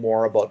know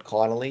more about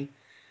Connolly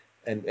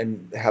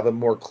and have a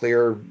more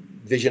clear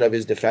vision of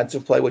his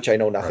defensive play, which I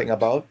know nothing Right.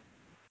 about.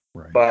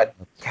 Right. But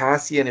That's,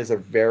 Cassian is a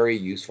very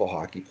useful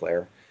hockey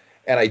player,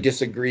 and I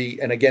disagree.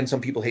 And again,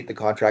 some people hate the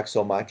contract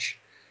so much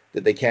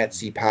that they can't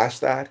see past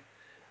that.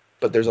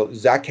 But there's a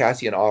Zach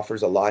Cassian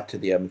offers a lot to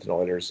the Edmonton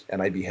Oilers,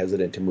 and I'd be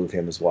hesitant to move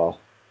him as well.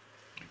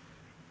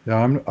 yeah,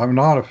 I'm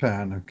not a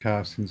fan of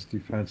Cassian's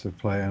defensive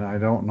play, and I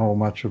don't know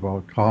much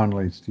about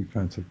Connolly's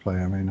defensive play.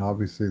 I mean,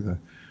 obviously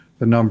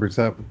the numbers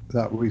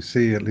that we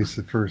see, at least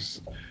the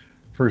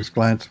first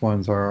glance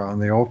ones, are on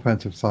the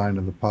offensive side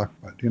of the puck.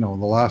 But the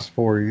last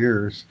 4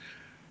 years,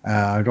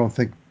 I don't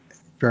think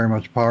very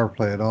much power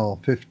play at all.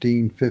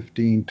 15,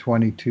 15,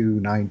 22,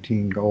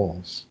 19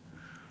 goals.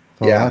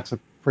 So Yeah, that's a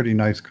pretty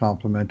nice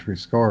complimentary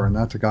score, and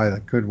that's a guy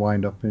that could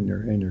wind up in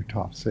your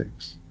top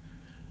six.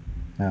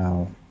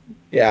 Now,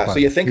 yeah. So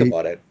but you think he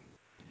about it.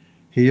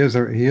 he is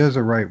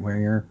a right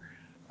winger.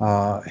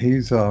 Uh,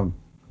 he's a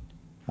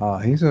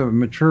he's a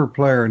mature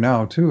player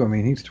now too. I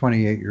mean, he's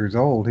 28 years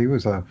old. He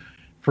was a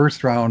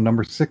first round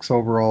number 6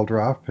 overall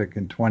draft pick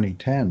in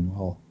 2010.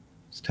 Well,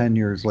 it's 10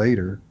 years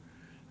later,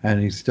 and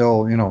he's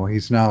still,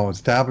 he's now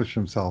established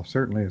himself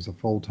certainly as a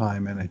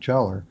full-time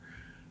NHLer.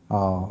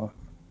 Uh,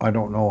 I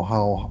don't know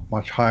how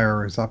much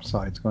higher his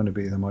upside is going to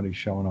be than what he's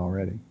shown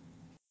already.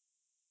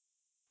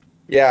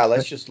 Yeah,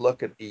 let's But, just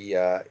look at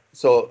the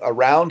so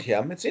around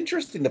him. It's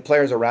interesting the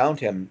players around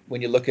him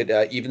when you look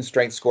at even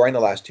strength scoring the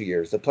last 2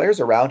 years. The players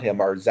around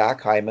him are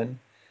Zach Hyman,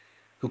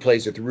 who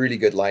plays with really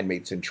good line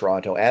mates in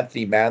Toronto,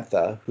 Anthony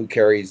Mantha, who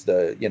carries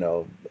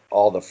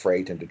all the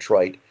freight in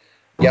Detroit,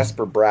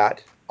 Jesper Bratt,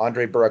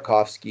 Andre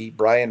Burakovsky,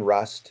 Brian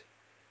Rust,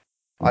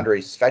 Andrei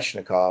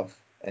Svechnikov,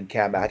 and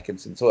Cam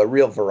Atkinson. So a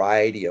real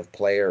variety of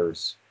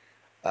players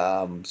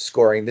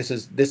scoring. This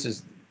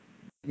is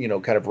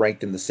kind of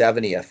ranked in the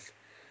 70th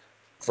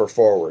for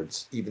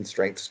forwards, even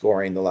strength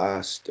scoring the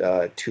last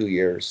 2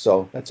 years.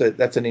 So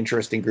that's an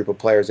interesting group of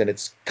players, and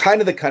it's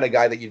kind of the kind of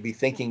guy that you'd be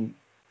thinking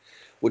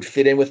would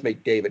fit in with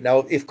McDavid.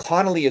 Now, if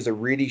Connolly is a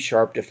really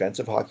sharp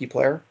defensive hockey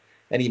player,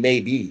 and he may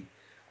be,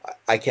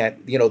 I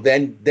can't,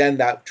 then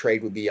that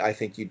trade would be. I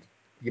think you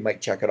might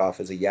check it off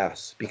as a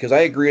yes, because I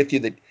agree with you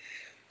that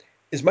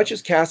as much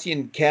as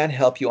Cassian can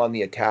help you on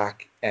the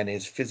attack and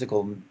his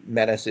physical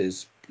menace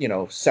is,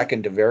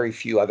 second to very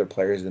few other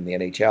players in the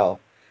NHL,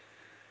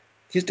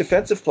 his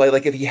defensive play,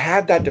 like if he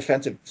had that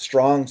defensive,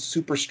 strong,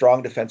 super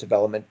strong defensive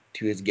element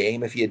to his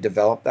game, if he had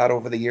developed that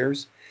over the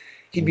years,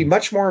 he'd be mm,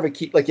 much more of a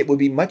keep. Like it would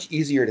be much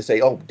easier to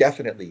say, "Oh,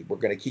 definitely, we're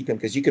going to keep him,"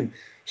 because he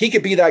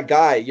could be that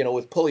guy,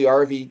 with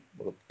Puljujärvi.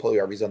 Well,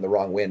 Puljujärvi's on the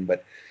wrong win,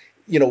 but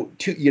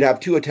you'd have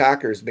two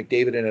attackers,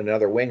 McDavid and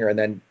another winger, and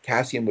then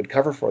Cassian would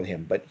cover for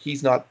him. But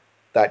he's not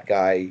that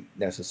guy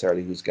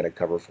necessarily who's going to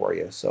cover for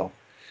you. So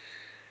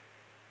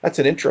that's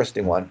an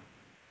interesting yeah. one.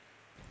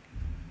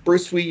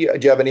 Bruce, do you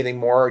have anything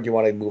more, or do you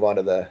want to move on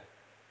to the next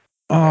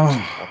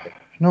Uh, topic?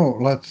 no,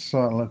 let's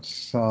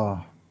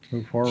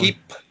move forward.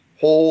 Keep,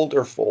 hold,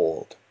 or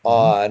fold Hmm.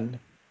 on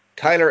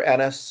Tyler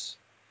Ennis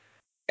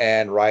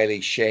and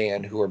Riley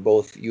Sheahan, who are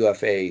both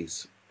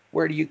UFAs.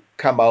 Where do you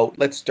come out?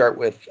 Let's start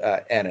with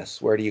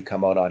Ennis. Where do you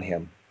come out on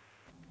him?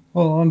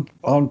 Well,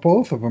 on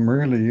both of them,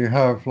 really, you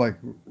have like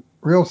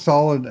real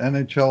solid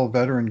NHL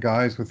veteran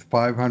guys with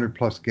 500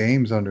 plus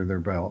games under their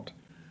belt,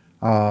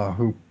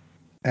 who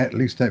at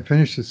least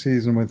finished the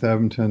season with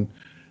Edmonton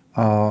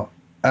uh,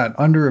 at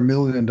under $1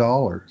 million.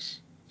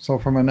 So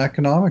from an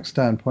economic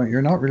standpoint,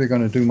 you're not really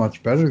going to do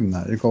much better than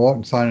that. You go out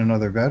and sign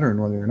another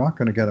veteran, well, you're not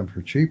going to get him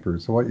for cheaper.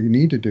 So what you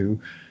need to do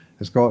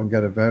is go out and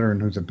get a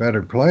veteran who's a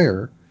better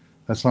player.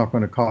 That's not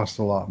going to cost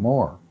a lot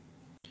more.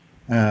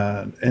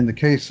 And in the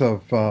case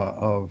of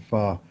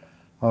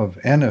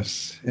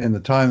Ennis, in the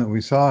time that we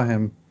saw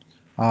him,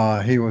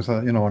 he was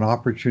an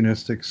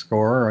opportunistic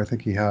scorer. I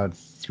think he had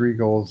 3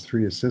 goals,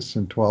 3 assists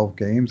in 12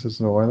 games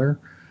as an Oiler.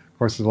 Of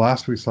course, the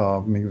last we saw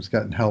of him, he was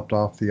getting helped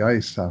off the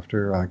ice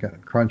after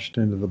getting crunched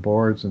into the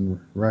boards and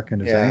wrecking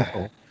his Yeah,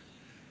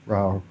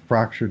 ankle,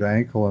 fractured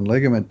ankle and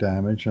ligament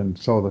damage. And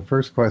so the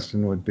first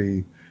question would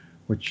be,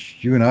 which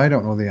you and I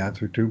don't know the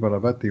answer to, but I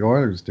bet the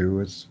Oilers do,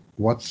 is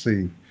what's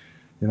the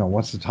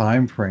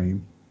time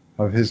frame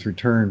of his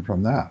return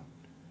from that?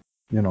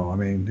 I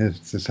mean,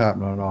 this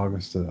happened on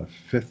August the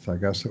 5th, I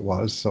guess it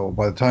was. So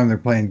by the time they're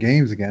playing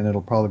games again,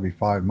 it'll probably be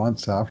 5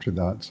 months after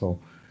that. So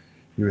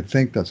you would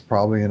think that's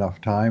probably enough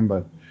time.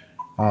 But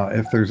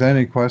if there's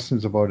any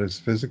questions about his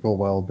physical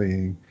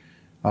well-being,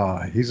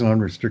 he's an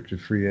unrestricted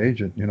free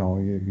agent.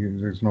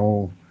 There's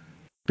no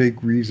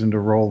big reason to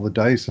roll the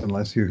dice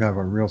unless you have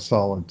a real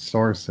solid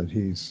source that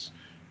he's,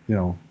 you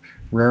know,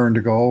 raring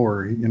to go,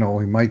 or he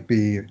might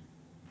be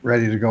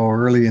ready to go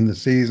early in the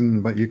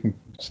season, but you can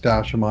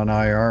stash him on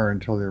IR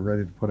until you're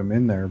ready to put him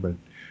in there. But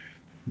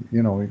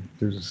you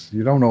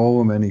don't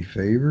owe him any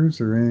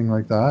favors or anything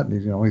like that.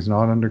 And he's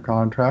not under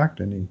contract,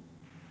 and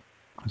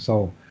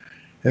so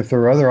if there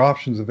are other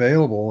options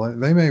available,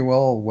 they may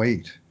well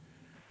wait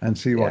and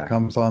see what yeah,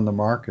 comes on the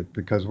market,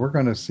 because we're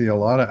going to see a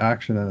lot of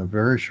action in a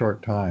very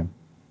short time.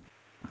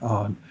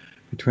 On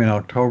Between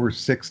October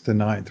 6th to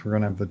 9th, we're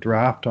going to have the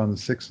draft on the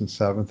 6th and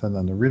 7th, and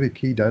then the really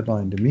key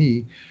deadline to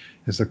me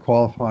is the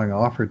qualifying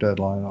offer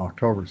deadline on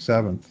October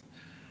 7th.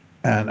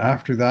 And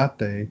after that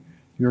day,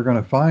 you're going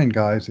to find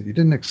guys that you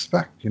didn't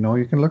expect. You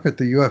can look at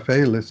the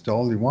UFA list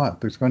all you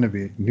want. There's going to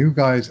be new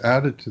guys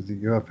added to the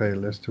UFA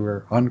list who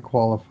are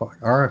unqualified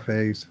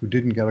RFAs who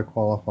didn't get a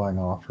qualifying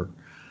offer,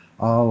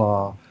 a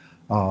la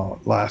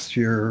last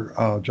year,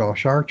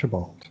 Josh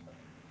Archibald,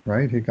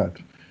 right?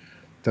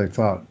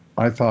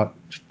 I thought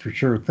for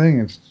sure thing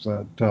is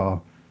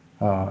that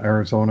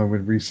Arizona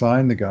would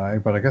re-sign the guy,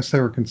 but I guess they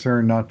were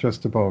concerned not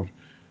just about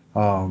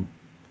um,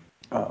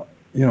 uh,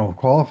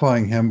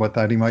 qualifying him, but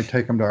that he might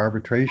take him to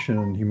arbitration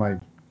and he might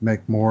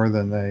make more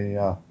than they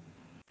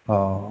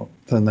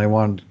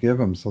wanted to give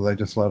him, so they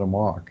just let him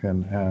walk.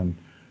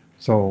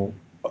 So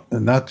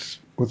and that's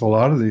with a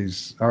lot of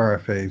these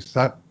RFAs.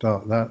 That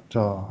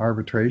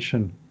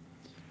arbitration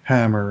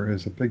hammer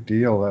is a big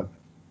deal. That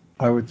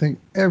I would think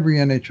every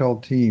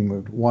NHL team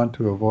would want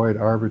to avoid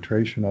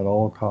arbitration at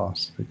all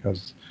costs,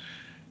 because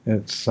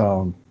it's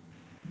um,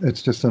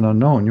 it's just an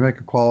unknown. You make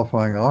a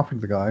qualifying offer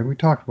to the guy. We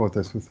talked about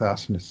this with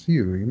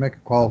Athanasiou. You make a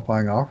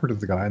qualifying offer to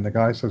the guy, and the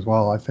guy says,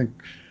 "Well, I think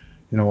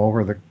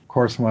over the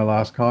course of my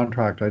last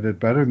contract, I did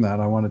better than that.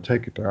 I want to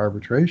take it to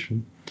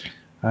arbitration."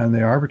 And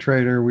the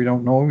arbitrator, we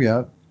don't know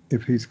yet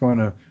if he's going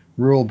to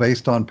rule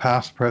based on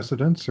past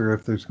precedents, or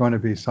if there's going to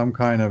be some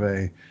kind of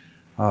a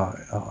uh,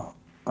 uh,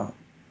 uh,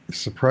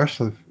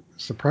 suppressive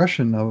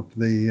suppression of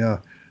the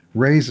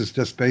raises,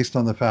 just based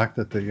on the fact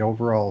that the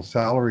overall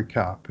salary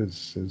cap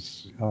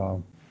is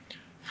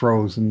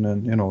frozen,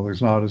 and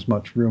there's not as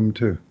much room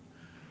to.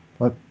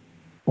 But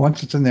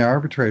once it's in the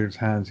arbitrator's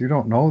hands, you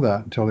don't know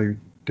that until he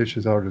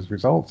dishes out his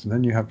results, and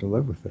then you have to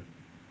live with it.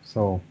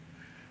 So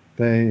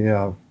they,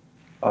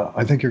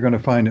 I think you're going to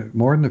find it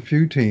more than a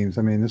few teams.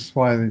 I mean, this is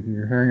why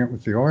you're hearing it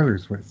with the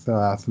Oilers, with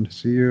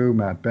Athanasiou,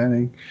 Matt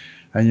Benning,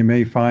 and you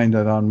may find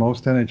that on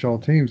most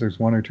NHL teams, there's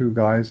one or two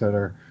guys that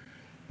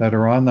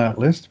are on that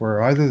list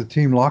where either the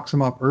team locks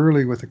them up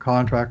early with a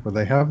contract where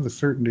they have the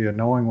certainty of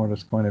knowing what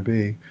it's going to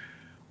be,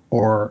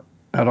 or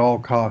at all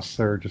costs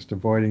they're just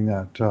avoiding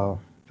that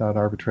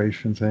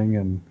arbitration thing,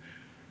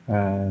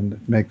 and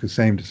make the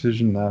same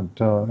decision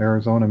that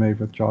Arizona made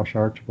with Josh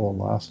Archibald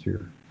last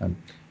year. And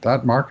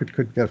that market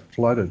could get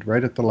flooded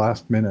right at the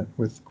last minute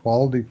with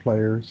quality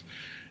players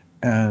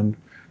and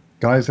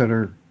guys that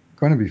are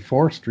going to be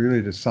forced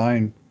really to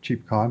sign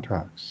cheap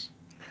contracts.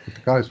 But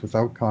the guys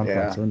without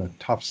contracts yeah. are in a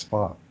tough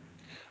spot.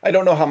 I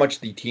don't know how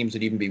much the teams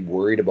would even be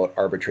worried about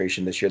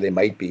arbitration this year. They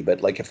might be,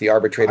 but like if the I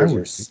arbitrators are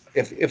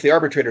would be. if the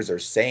arbitrators are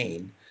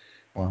sane,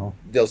 Well,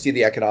 they'll see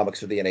the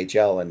economics of the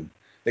NHL, and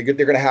they're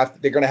going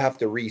to have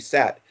to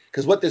reset,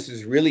 because what this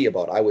is really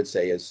about, I would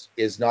say,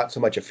 is not so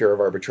much a fear of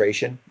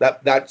arbitration.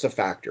 That's a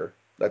factor.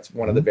 That's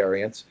one of the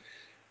mhm.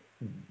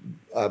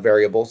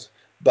 variables.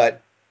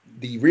 But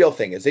the real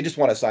thing is they just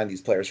want to sign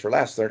these players for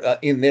less. They're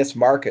in this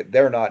market.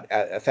 They're not.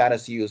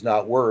 Fantasy is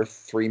not worth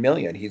 3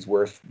 million. He's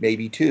worth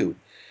maybe two,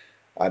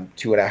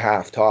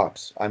 2.5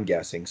 tops, I'm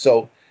guessing.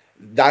 So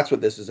that's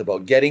what this is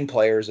about: getting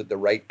players at the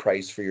right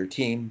price for your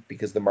team,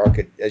 because the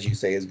market, as you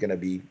say, is going to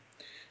be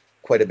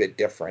quite a bit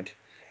different.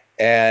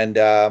 And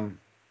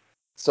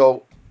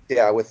so,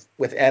 yeah,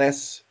 with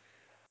Ennis,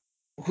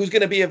 who's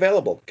going to be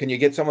available? Can you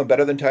get someone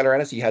better than Tyler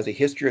Ennis? He has a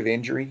history of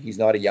injury. He's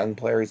not a young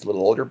player. He's a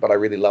little older, but I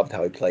really loved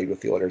how he played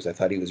with the Oilers. I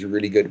thought he was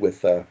really good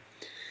with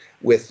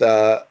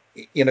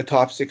in a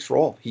top six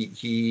role.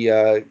 He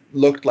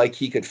looked like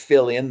he could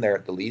fill in there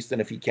at the least.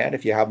 And if he can,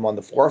 if you have him on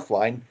the fourth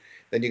line,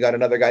 then you got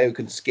another guy who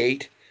can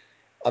skate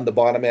on the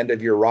bottom end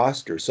of your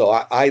roster. So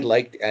I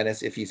liked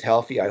Ennis. If he's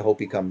healthy, I hope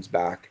he comes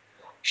back.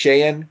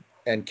 Sheahan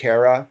and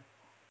Kara,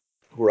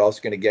 who we're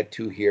also going to get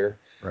to here.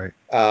 Right.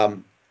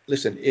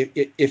 Listen,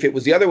 if it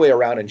was the other way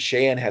around and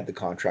Sheahan had the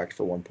contract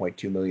for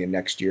 1.2 million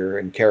next year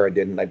and Kara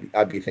didn't,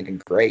 I'd be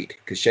thinking great,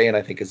 because Sheahan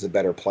I think is a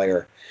better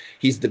player.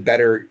 He's the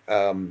better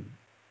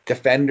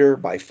defender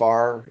by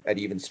far at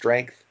even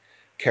strength.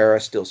 Kara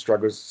still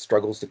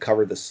struggles to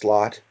cover the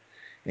slot,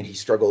 and he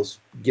struggles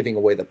giving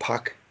away the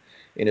puck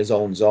in his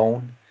own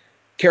zone.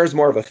 Kara's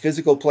more of a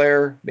physical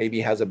player, maybe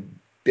has a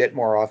bit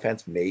more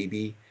offense,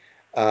 maybe.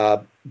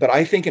 But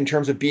I think in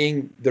terms of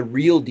being the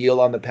real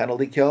deal on the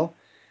penalty kill,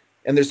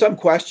 and there's some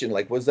question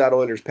like, was that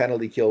Oilers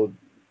penalty kill?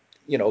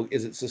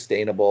 Is it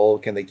sustainable?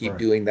 Can they keep Right.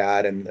 doing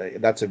that? And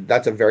that's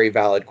a very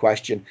valid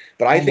question.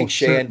 But I think Almost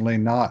Sheahan, certainly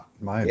not,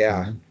 in my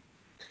yeah, opinion.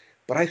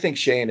 but I think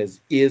Sheahan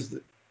is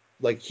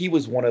like he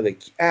was one of the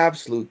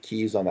absolute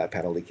keys on that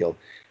penalty kill.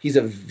 He's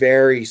a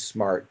very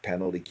smart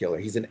penalty killer.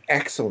 He's an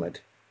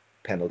excellent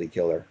penalty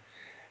killer.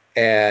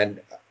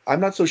 And I'm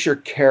not so sure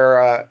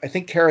Kara. I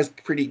think Kara's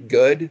pretty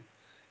good.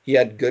 He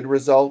had good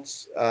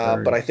results,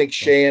 but Very. I think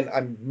So, Sheahan.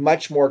 I'm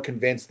much more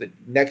convinced that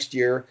next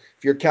year,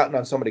 if you're counting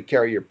on someone to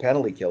carry your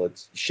penalty kill,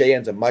 it's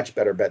Sheahan's a much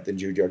better bet than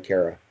Jujhar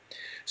Kara.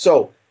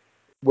 So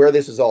where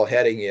this is all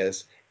heading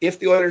is if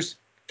the Oilers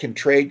can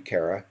trade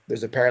Kara,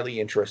 there's apparently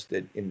interest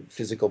in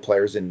physical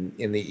players in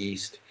the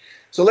East.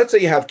 So let's say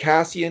you have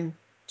Cassian,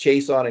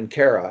 Chason, and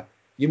Kara.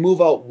 You move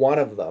out one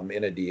of them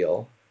in a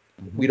deal.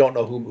 mhm. We don't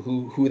know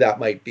who that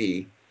might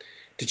be,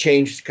 to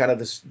change kind of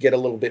this, get a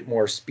little bit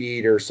more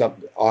speed or some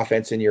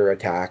offense in your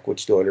attack,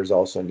 which the Oilers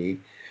also need.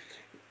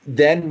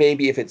 Then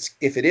maybe if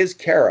it is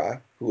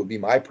Kara, who would be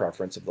my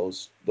preference of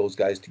those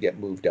guys to get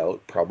moved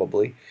out,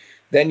 probably,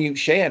 then you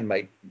Sheahan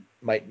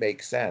might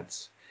make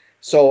sense.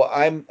 So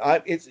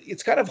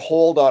it's kind of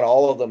hold on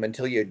all of them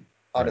until you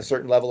on a Right.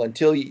 certain level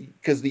until you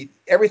because the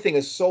everything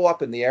is so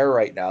up in the air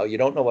right now. You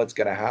don't know what's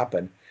going to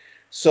happen.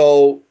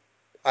 So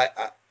I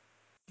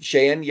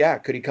Sheahan, yeah,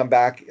 could he come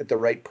back at the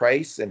right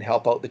price and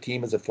help out the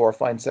team as a fourth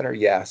line center?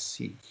 Yes,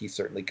 he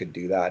certainly could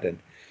do that. And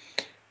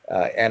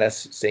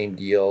Ennis, same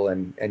deal,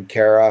 and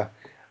Kara,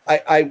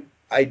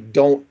 I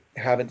don't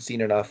haven't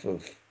seen enough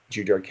of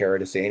Jujhar Kara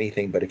to say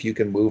anything. But if you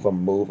can move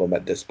him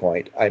at this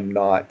point. I'm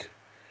not.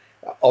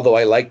 Although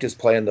I liked his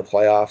play in the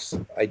playoffs,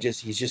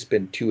 he's just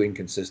been too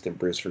inconsistent,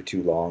 Bruce, for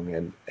too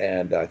long,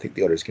 and I think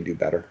the others can do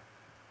better.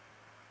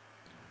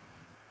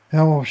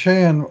 Yeah, well,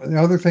 Sheahan,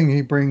 the other thing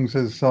he brings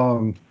is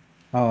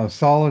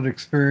solid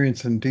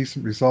experience and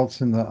decent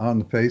results on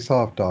the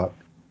face-off dot,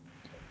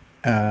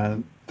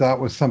 and that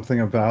was something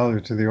of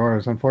value to the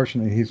Oilers.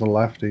 Unfortunately, he's a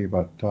lefty,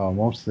 but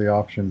most of the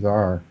options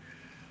are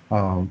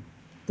um,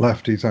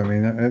 lefties. I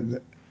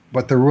mean,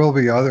 but there will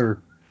be other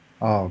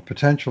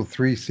potential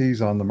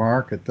 3Cs on the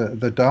market.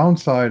 The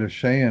downside of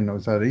Sheahan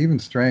was that even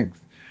strength,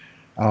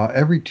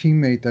 every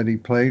teammate that he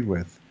played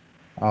with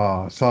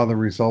saw the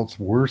results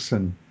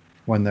worsen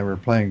when they were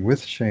playing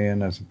with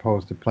Sheahan as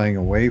opposed to playing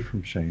away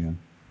from Sheahan.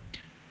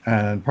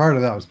 And part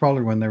of that was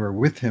probably when they were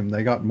with him,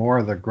 they got more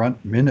of the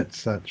grunt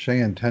minutes that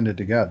Sheahan tended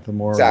to get, the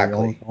more of the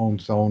Exactly. own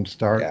zone Yeah.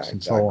 starts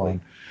and so Exactly.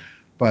 on.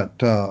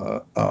 But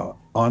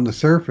on the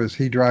surface,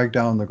 he dragged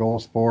down the goal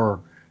scorer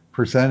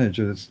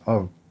percentages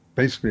of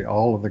basically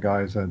all of the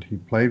guys that he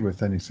played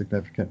with any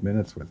significant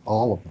minutes with,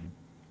 all of them,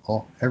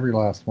 every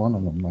last one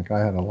of them. Like I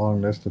had a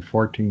long list of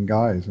 14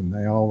 guys, and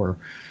they all were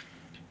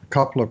a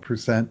couple of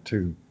percent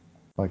to,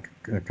 like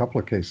in a couple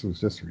of cases, it was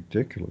just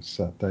ridiculous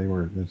that they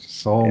were it's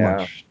so Yeah.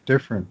 much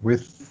different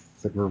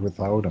with that were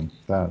without him.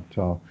 That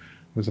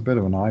was a bit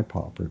of an eye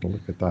popper to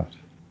look at that.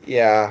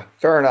 Yeah,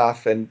 fair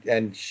enough. And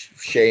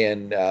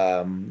Sheahan,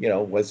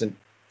 wasn't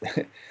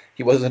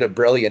he wasn't a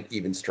brilliant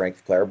even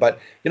strength player, but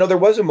there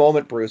was a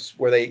moment, Bruce,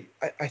 where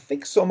I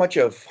think so much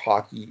of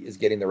hockey is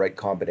getting the right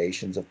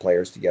combinations of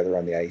players together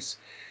on the ice.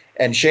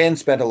 And Sheahan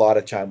spent a lot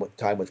of time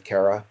with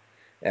Kara,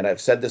 and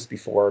I've said this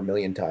before a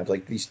million times,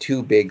 like these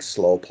two big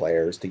slow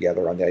players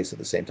together on the ice at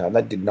the same time,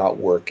 that did not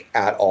work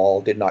at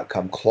all, did not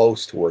come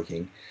close to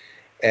working.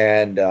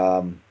 And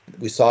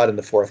we saw it in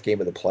the fourth game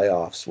of the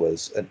playoffs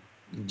was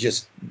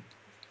just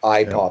eye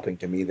Yep, popping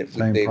to me that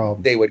same they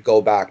problem. they would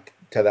go back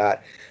to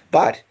that.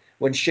 But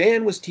when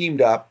Sheahan was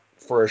teamed up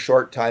for a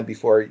short time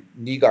before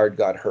Nygaard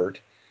got hurt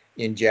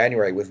in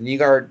January with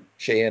Nygaard,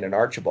 Sheahan, and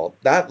Archibald,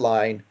 that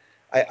line,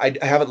 I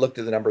haven't looked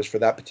at the numbers for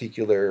that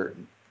particular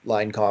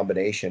line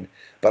combination,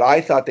 but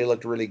I thought they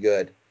looked really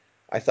good.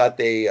 I thought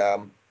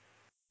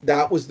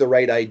that was the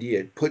right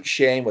idea. Put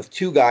Sheahan with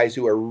two guys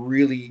who are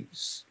really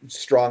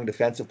strong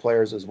defensive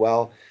players as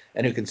well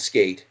and who can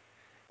skate,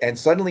 and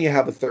suddenly you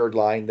have a third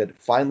line that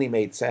finally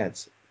made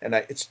sense. And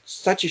it's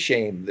such a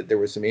shame that there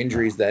were some No.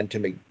 injuries then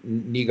to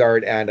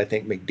Nygaard and I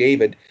think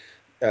McDavid,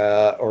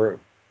 or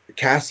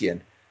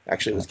Kassian.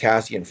 Actually, it was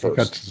Kassian He got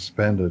first.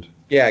 suspended.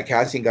 Yeah,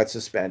 Kassian got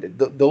suspended.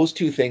 Those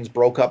two things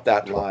broke up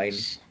that line.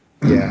 Twice.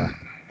 Yeah,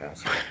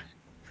 Kassian.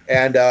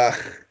 And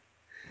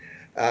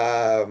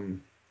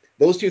um,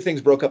 those two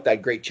things broke up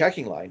that great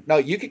checking line. Now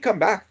you could come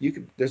back. You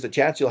could. There's a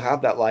chance you'll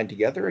have that line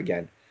together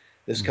again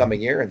this Mm-hmm.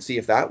 coming year and see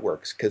if that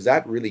works because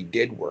that really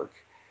did work.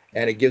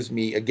 And it gives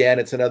me again.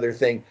 It's another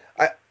thing.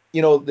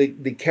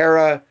 The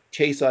Kara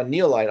Chase on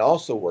Neil line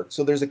also worked.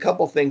 So there's a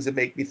couple things that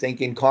make me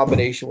think in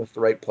combination with the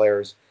right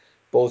players,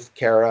 both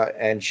Kara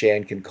and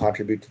Shane can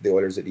contribute to the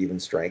Oilers at even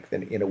strength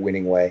and in a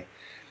winning way.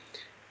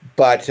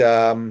 But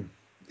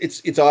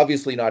it's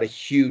obviously not a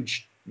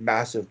huge,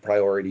 massive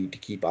priority to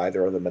keep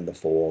either of them in the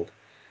fold.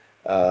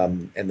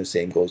 And the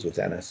same goes with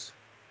Ennis.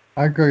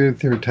 I agree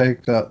with your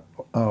take that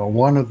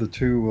one of the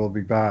two will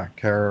be back,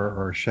 Kara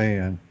or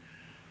Shane.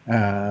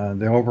 And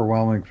the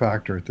overwhelming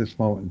factor at this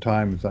moment in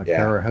time is that Yeah,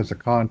 Kara has a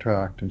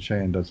contract and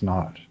Shane does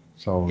not.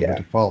 So the yeah.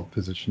 default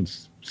position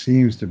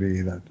seems to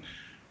be that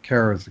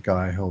Kara's the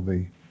guy will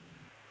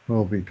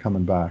be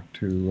coming back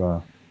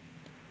uh,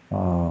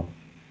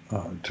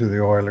 to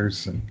the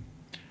Oilers. And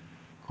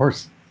of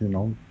course,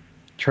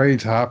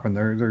 trades happen.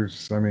 I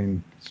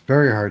mean, it's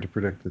very hard to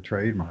predict the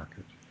trade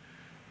market.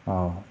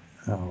 Uh,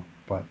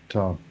 but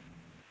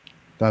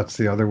that's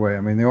the other way.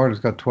 I mean, the Oilers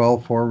got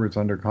 12 forwards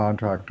under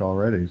contract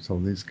already. So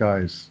these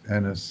guys,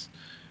 Ennis,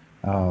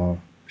 uh,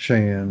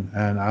 Shane,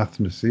 and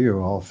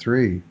Athanasiou, all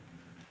three,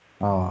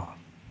 uh,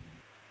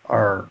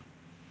 are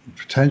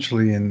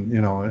potentially in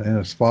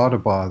a spot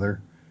of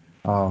bother,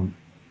 um,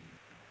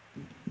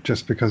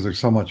 just because there's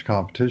so much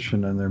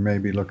competition and they're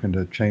maybe looking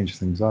to change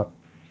things up.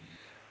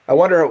 I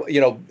wonder,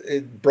 Philip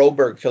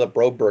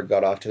Broberg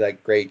got off to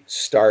that great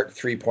start,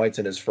 3 points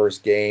in his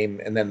first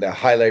game, and then the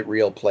highlight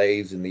reel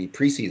plays in the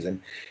preseason.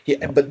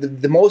 Yep.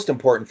 But the most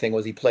important thing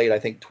was he played, I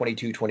think,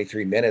 22,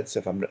 23 minutes,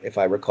 if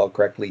I recall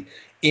correctly,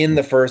 in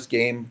the first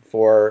game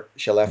for Right.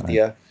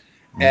 Skellefteå.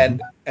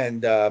 Mm-hmm.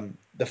 And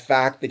the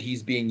fact that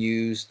he's being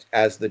used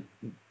as the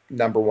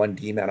number one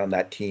D man on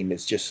that team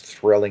is just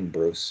thrilling,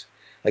 Bruce.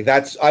 Like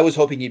I was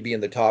hoping he'd be in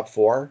the top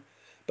four,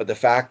 but the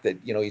fact that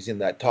he's in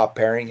that top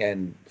pairing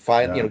and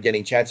Yeah.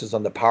 getting chances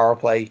on the power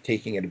play,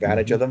 taking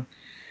advantage Mm-hmm. of them.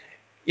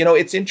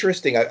 It's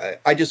interesting.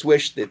 I just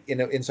wish that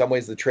in some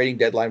ways the trading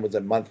deadline was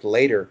a month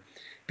later,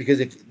 because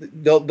if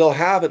they'll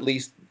have at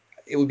least,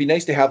 it would be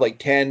nice to have like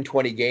 10,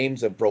 20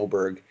 games of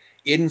Broberg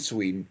in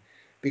Sweden,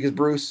 because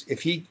Bruce,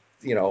 if he,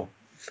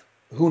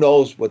 who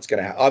knows what's going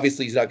to happen.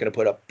 Obviously, he's not going to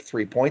put up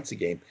 3 points a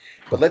game,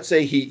 but let's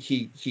say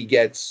he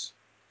gets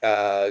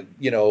uh,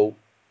 you know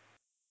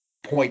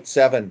zero point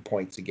 0.7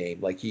 points a game.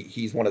 Like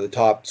he's one of the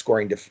top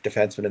scoring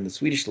defensemen in the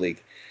Swedish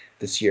league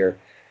this year.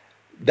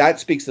 That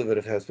speaks of a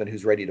defenseman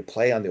who's ready to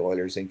play on the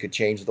Oilers and could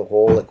change the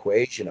whole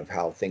equation of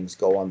how things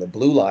go on the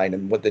blue line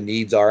and what the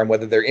needs are and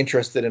whether they're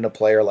interested in a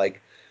player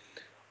like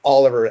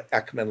Oliver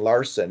Ekman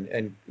Larson.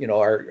 And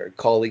our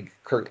colleague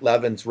Kurt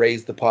Levins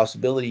raised the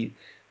possibility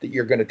that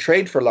you're going to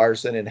trade for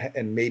Larson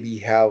and maybe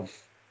have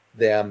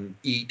them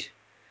eat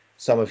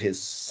some of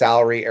his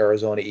salary.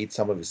 Arizona eats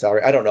some of his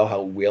salary. I don't know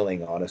how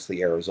willing,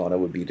 honestly, Arizona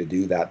would be to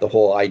do that. The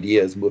whole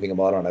idea is moving him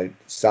out on a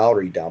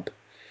salary dump.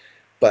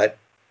 But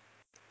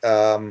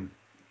um,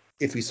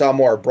 if we saw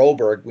more of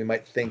Broberg, we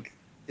might think,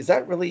 is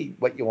that really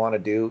what you want to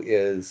do?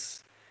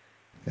 Is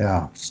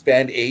Yeah.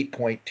 spend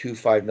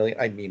 8.25 million?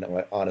 I mean,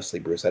 honestly,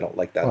 Bruce, I don't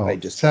like that. I Well,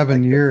 just don't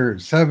seven like it.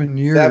 years, 7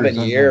 years, 7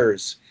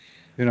 years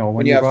when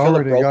when you have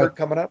Philip Broberg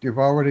coming up. you've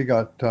already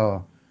got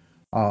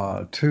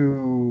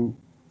two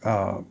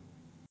uh,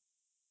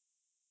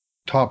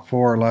 top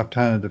four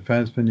left-handed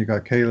defensemen. You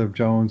got Caleb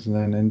Jones, and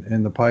then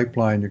in the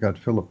pipeline you got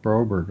Philip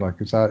Broberg.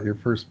 Like, is that your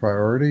first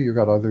priority? You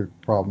got other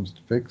problems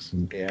to fix,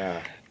 and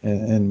Yeah,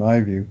 in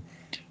my view,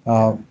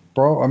 yeah,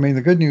 I mean,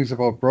 the good news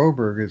about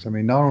Broberg is, I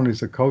mean, not only is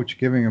the coach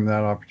giving him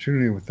that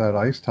opportunity with that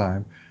ice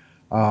time,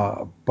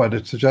 but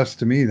it suggests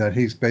to me that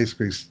he's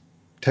basically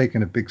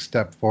taken a big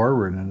step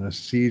forward and has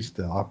seized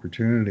the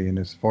opportunity and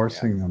is yeah.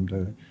 forcing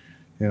them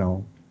you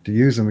know, to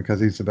use him because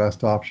he's the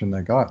best option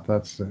they got.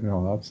 That's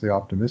the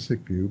optimistic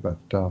view, but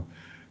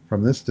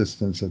from this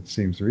distance, it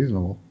seems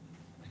reasonable.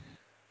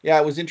 Yeah,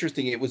 it was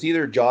interesting. It was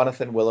either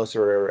Jonathan Willis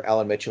or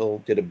Alan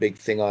Mitchell did a big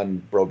thing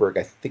on Broberg.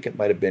 I think it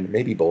might have been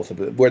maybe both of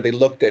them, where they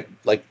looked at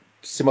like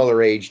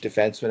similar age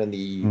defensemen in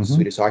the Mm-hmm.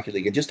 Swedish Hockey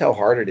League and just how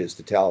hard it is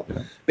to tell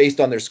Yeah, based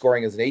on their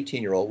scoring as an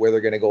 18-year-old where they're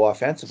going to go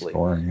offensively.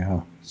 scoring.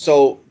 Yeah,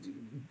 So,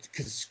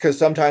 because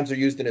sometimes they're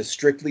used in a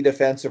strictly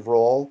defensive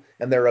role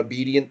and they're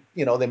obedient,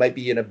 they might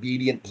be an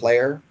obedient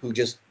player who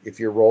just, if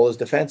your role is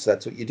defense,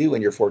 that's what you do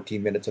in your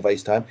 14 minutes of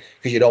ice time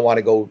because you don't want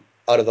to go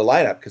out of the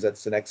lineup because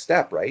that's the next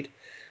step, right?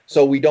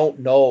 So we don't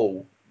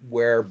know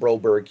where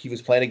Broberg, he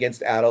was playing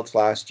against adults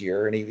last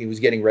year and he was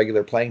getting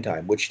regular playing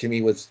time, which to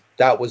me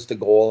that was the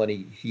goal and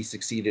he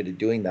succeeded at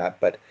doing that.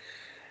 But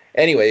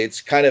anyway,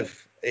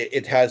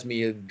 it has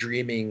me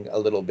dreaming a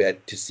little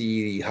bit to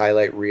see the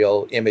highlight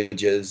reel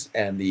images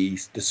and the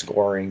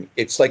scoring.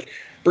 It's like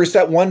Bruce,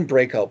 that one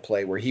breakout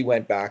play where he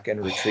went back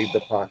and retrieved the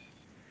puck.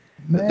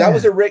 That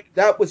was man. a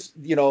that was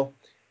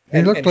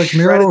He looked and like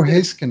Miro shredded through the.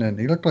 Heiskanen.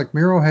 He looked like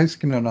Miro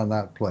Heiskanen on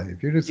that play.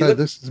 If you'd have He said looked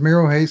this is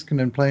Miro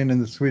Heiskanen playing in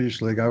the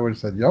Swedish league, I would have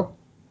said, "Yep."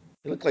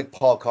 he looked like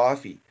Paul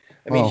Coffey.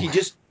 I mean, Oh, he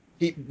just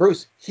he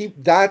Bruce he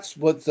that's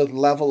what the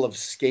level of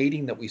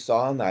skating that we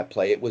saw in that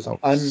play. It was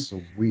that was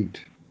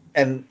sweet.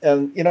 and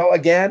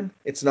again,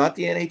 it's not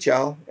the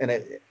NHL, and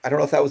I don't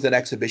know if that was an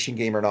exhibition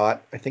game or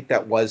not. I think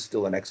that was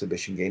still an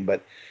exhibition game,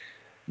 but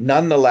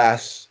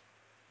nonetheless,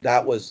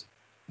 that was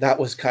that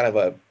was kind of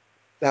a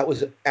that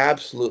was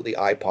absolutely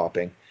eye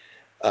popping.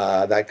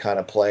 That kind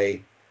of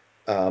play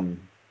um,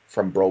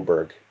 from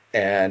Broberg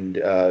and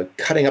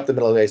cutting up the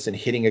middle of the ice and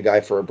hitting a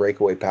guy for a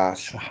breakaway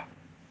pass.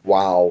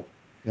 Wow,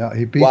 Yeah,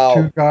 he beat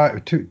wow.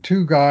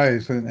 two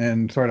guys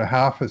in sort of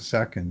half a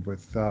second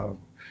with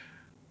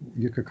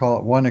you could call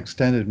it one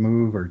extended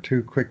move or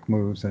two quick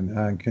moves,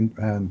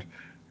 and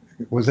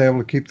was able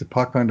to keep the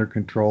puck under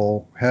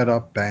control, head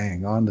up,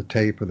 bang on the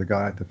tape of the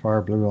guy at the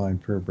far blue line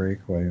for a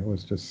breakaway. It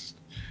was just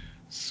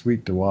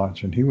sweet to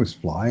watch, and he was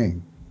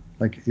flying.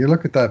 Like you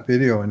look at that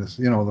video, and it's,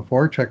 the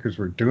forecheckers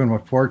were doing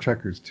what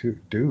forecheckers to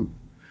do,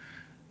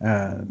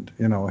 and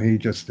he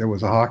just it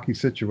was a hockey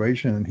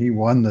situation, and he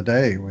won the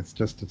day with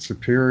just a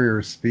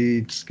superior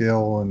speed,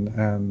 skill,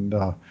 and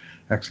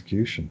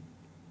execution.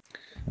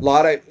 A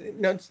lot of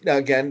now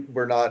again,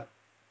 we're not.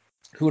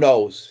 Who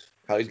knows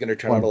how he's going to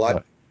turn out? One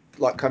play.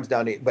 A lot comes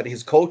down to. But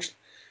his coach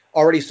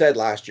already said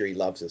last year he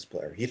loves this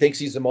player. He thinks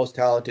he's the most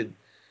talented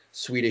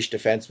Swedish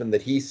defenseman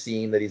that he's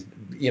seen that he's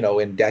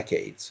in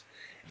decades.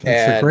 It's the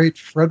And great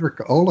Frederick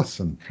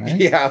Olofsson, eh?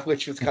 yeah,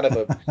 which was kind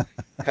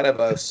of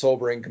a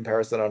sobering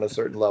comparison on a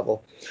certain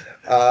level.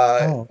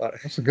 Oh, Uh,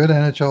 that's a good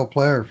NHL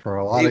player for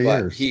a lot he of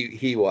was years.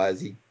 he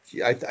was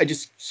I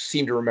just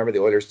seem to remember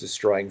the Oilers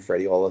destroying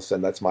Freddie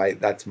Olofsson. That's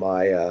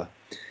I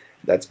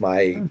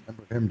my.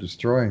 remember him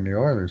destroying the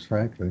Oilers,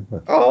 frankly,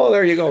 but Oh,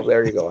 there you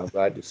go. I'm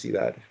glad to see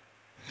that.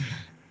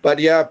 But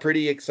yeah,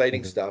 pretty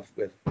exciting stuff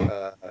with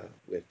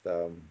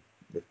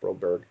with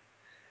Broberg,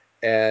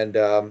 and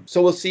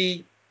so we'll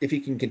see if he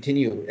can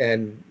continue.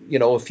 And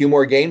a few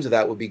more games of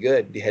that would be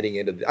good heading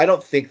into. I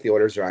don't think the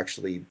Oilers are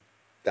actually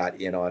that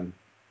in on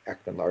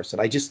Ekman Larson.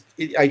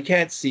 I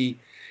can't see.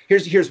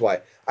 Here's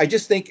why. I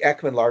just think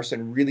Ekman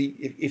Larson really,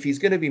 if he's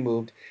going to be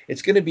moved,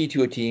 it's going to be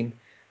to a team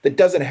that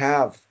doesn't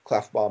have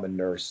Clefbaum and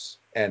Nurse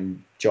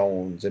and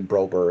Jones and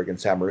Broberg and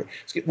Samaru.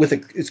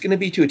 It's going to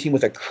be to a team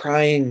with a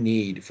crying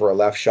need for a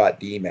left shot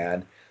D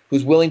man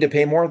who's willing to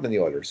pay more than the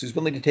Oilers, who's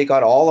willing to take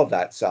on all of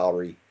that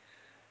salary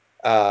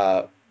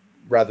uh,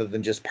 rather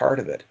than just part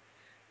of it,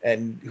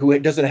 and who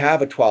doesn't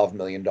have a $12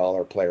 million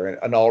player,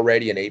 and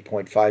already an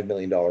 $8.5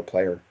 million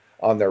player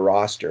on their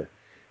roster.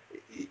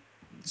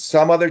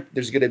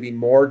 There's going to be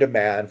more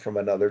demand from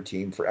another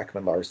team for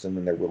Ekman Larson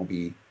than there will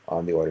be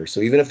on the Oilers. So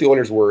even if the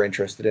Oilers were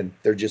interested in,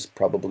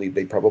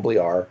 they probably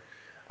are.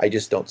 I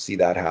just don't see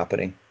that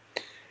happening.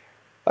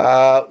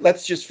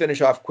 Let's just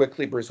finish off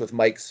quickly, Bruce, with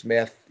Mike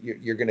Smith.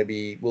 You're going to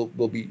be we'll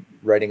be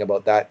writing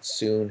about that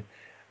soon.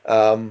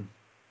 Um,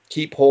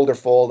 Keep, hold, or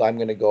fold. I'm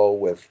going to go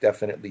with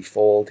definitely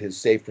fold. His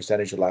save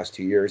percentage the last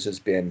 2 years has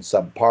been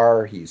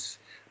subpar. He's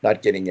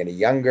not getting any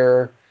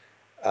younger.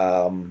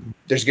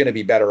 There's going to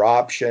be better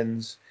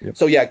options. yep.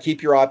 So yeah,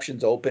 keep your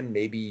options open.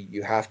 Maybe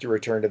you have to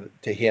return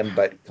to him,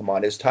 but come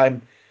on, it's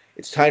time.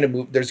 It's time to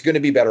move. There's going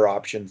to be better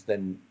options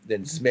than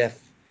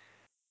Smith,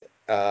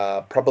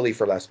 probably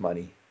for less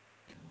money.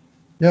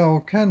 Yeah,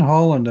 well, Ken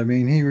Holland, I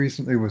mean, he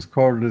recently was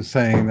quoted as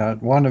saying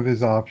that one of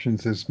his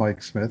options is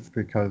Mike Smith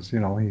because,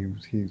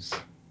 he's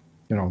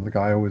the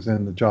guy who was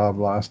in the job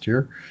last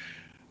year.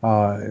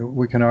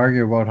 We can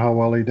argue about how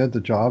well he did the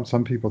job.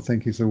 Some people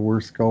think he's the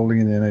worst goalie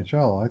in the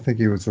NHL. I think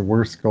he was the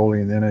worst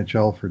goalie in the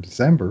NHL for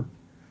December.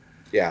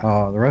 Yeah,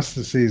 The rest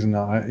of the season,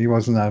 he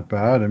wasn't that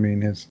bad. I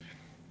mean, his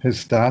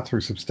stats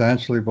were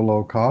substantially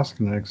below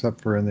Koskinen,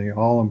 except for in the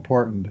all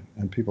important,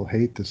 and people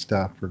hate this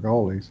stat for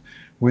goalies,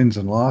 wins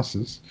and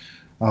losses.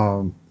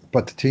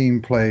 But the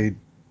team played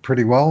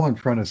pretty well in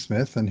front of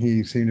Smith, and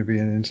he seemed to be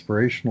an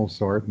inspirational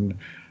sort. And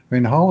I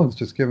mean, Holland's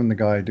just given the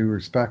guy due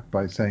respect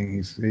by saying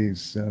he's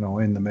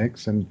in the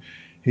mix, and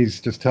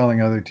he's just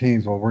telling other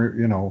teams,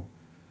 well,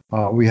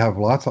 we have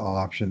lots of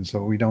options,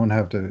 so we don't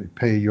have to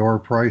pay your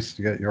price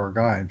to get your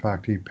guy. In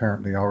fact, he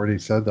apparently already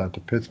said that to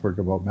Pittsburgh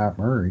about Matt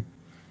Murray,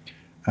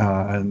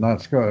 and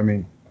that's good. I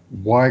mean,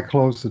 why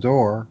close the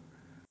door?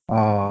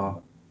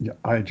 Yeah,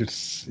 I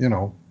just,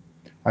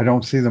 I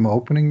don't see them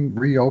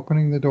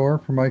reopening the door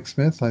for Mike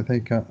Smith. I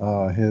think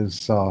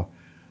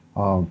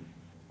um,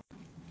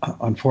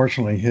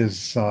 unfortunately,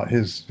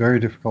 his very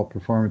difficult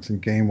performance in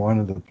Game One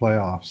of the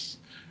playoffs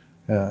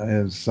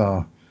is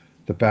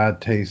the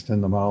bad taste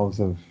in the mouths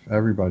of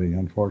everybody,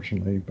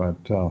 unfortunately. But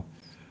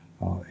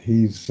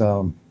he's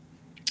uh,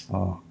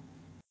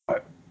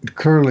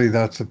 clearly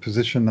that's a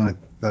position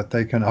that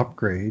they can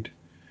upgrade,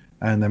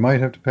 and they might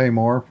have to pay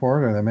more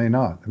for it, or they may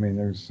not. I mean,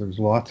 there's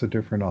lots of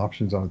different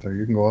options out there.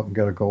 You can go out and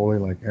get a goalie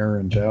like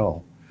Aaron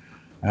Dell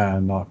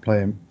and not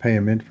pay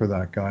him in for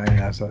that guy, and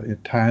as a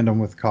tandem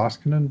with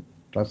Koskinen,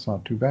 that's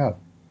not too bad.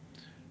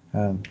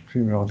 And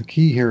the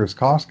key here is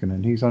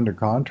Koskinen. He's under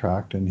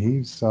contract, and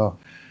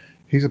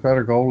he's a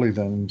better goalie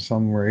than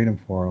some rate him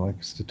for.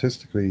 Like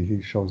statistically,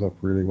 he shows up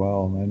really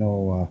well. And I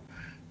know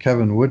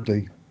Kevin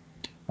Woodley,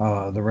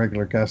 the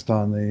regular guest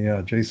on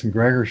the Jason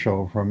Greger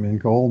show from In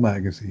Goal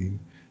magazine,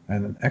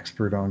 and an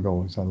expert on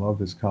goals. I love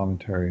his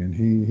commentary, and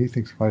he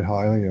thinks quite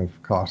highly of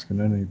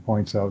Koskinen, and he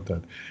points out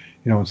that,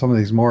 in some of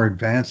these more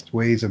advanced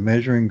ways of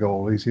measuring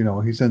goalies,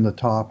 he's in the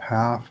top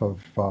half of,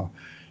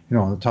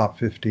 the top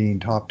 15,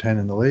 top 10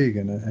 in the league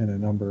in a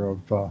number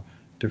of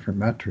different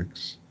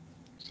metrics.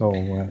 So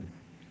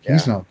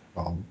he's Yeah. not the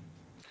problem.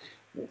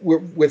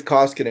 With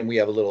Koskinen, we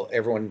have a little.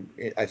 Everyone,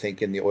 I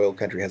think, in the oil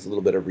country has a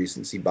little bit of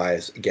recency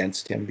bias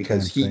against him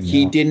because Same he thing,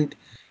 he yeah. didn't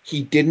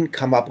he didn't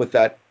come up with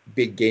that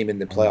big game in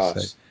the I would say.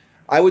 playoffs.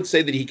 I would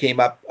say that he came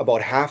up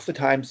about half the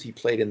times he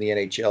played in the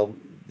NHL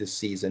this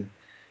season.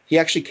 He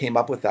actually came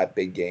up with that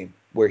big game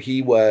where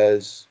he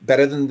was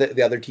better than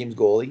the other team's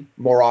goalie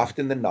more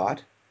often than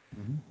not.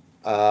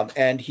 Mhm.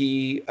 And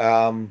he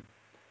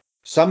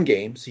some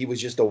games he was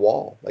just a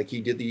wall. Like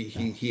Yeah.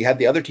 he had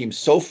the other team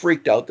so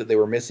freaked out that they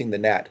were missing the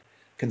net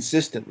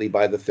consistently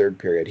by the third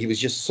period. He was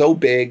just so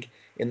big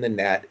in the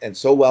net and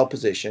so well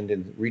positioned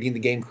and reading the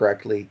game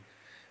correctly.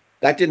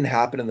 That didn't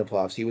happen in the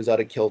playoffs. He was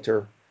out of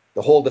kilter.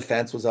 The whole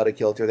defense was out of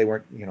kilter. They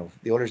weren't,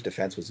 the Oilers'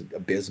 defense was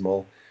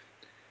abysmal.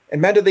 And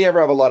man, did they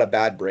ever have a lot of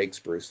bad breaks,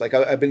 Bruce? Like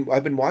I've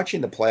been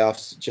watching the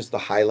playoffs, just the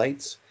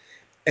highlights,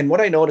 and what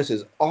I notice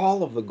is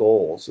all of the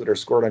goals that are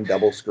scored on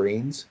double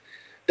screen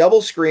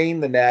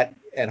the net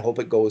and hope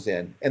it goes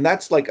in. And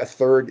that's like a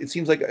third. It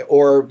seems like,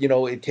 or,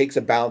 it takes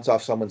a bounce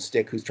off someone's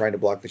stick who's trying to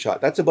block the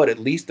shot. That's about at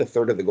least a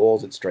third of the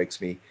goals, it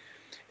strikes me.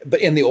 But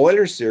in the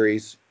Oilers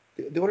series,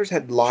 the Oilers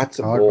had lots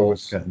of Chicago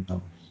was goals. getting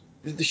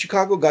those. The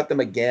Chicago got them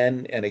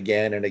again and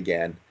again and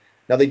again.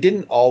 Now, they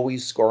didn't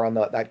always score on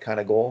that kind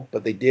of goal,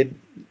 but they did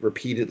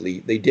repeatedly.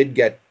 They did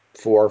get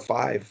four or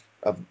five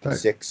of They,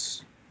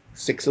 six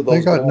of they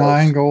those got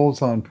nine goals.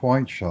 goals on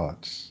point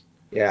shots,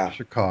 Yeah.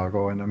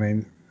 Chicago, and I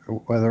mean,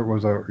 whether it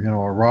was a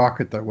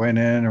rocket that went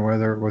in, or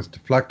whether it was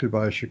deflected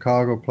by a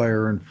Chicago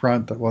player in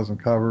front that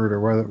wasn't covered, or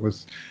whether it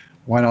was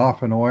went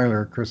off an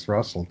Oiler, Chris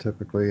Russell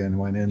typically, and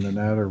went in the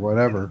net or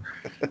whatever.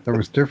 There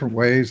was different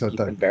ways that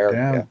Ethan that Bear.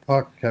 damn Yeah.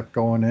 puck kept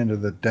going into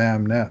the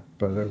damn net,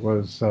 but it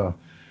was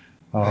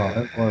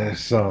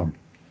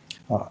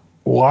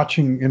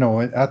watching.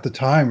 At the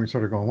time, we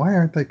sort of going, why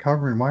aren't they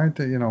covering? Why aren't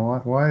they?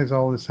 Why is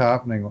all this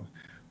happening?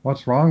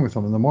 What's wrong with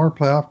them? And the more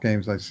playoff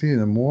games I see,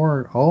 the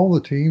more all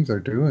the teams are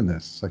doing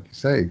this. Like you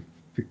say,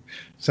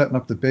 setting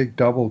up the big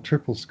double,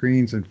 triple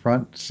screens in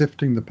front,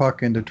 sifting the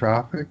puck into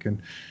traffic,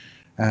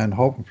 and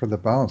hoping for the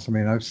bounce. I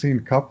mean, I've seen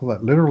a couple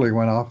that literally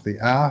went off the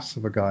ass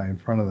of a guy in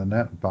front of the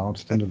net and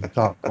bounced into the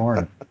top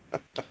corner.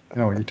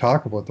 You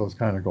talk about those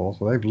kind of goals.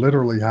 Well, they've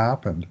literally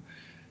happened.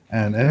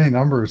 And any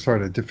number of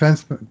sort of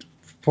defense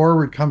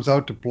forward comes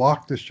out to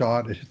block the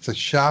shot. It hits the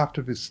shaft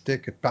of his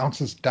stick. It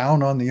bounces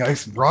down on the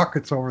ice and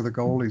rockets over the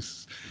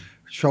goalie's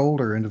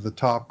shoulder into the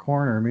top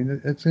corner. I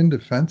mean, it's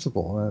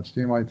indefensible.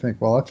 You might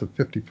think, well, that's a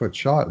 50-foot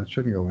shot. It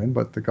shouldn't go in.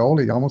 But the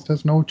goalie almost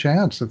has no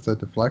chance if the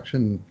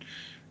deflection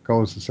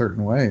goes a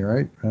certain way,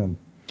 right? And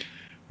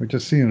we're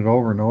just seeing it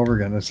over and over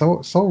again. It's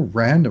so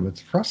random.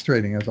 It's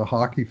frustrating as a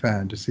hockey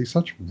fan to see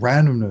such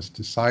randomness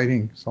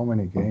deciding so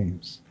many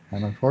games.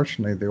 And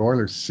unfortunately, the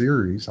Oilers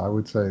series, I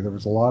would say there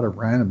was a lot of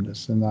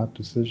randomness in that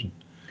decision.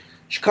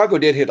 Chicago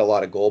did hit a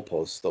lot of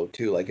goalposts though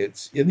too. Like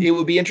Mhm. it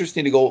would be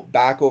interesting to go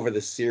back over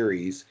the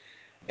series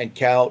and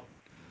count,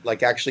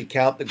 like actually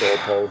count the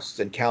goalposts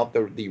and count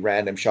the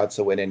random shots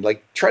that went in.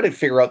 Like try to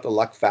figure out the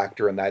luck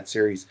factor in that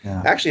series.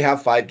 Yeah, Actually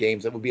have 5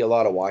 games. That would be a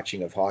lot of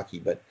watching of hockey.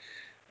 But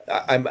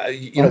I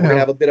we're gonna have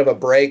have a bit of a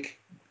break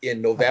in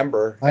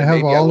November, I and have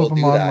maybe I all of will them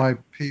do on that. my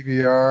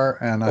PVR,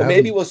 and I Well, maybe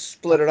haven't. we'll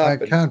split it I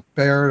up, and can't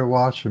bear to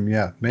watch them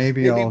yet.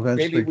 Maybe I'll maybe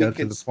eventually we get to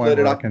could the point split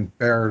it where I up. can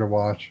bear to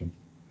watch them.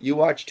 You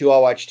watch two,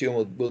 I'll watch two,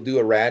 and we'll do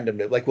a random.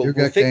 Like You we'll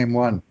get think game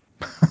one.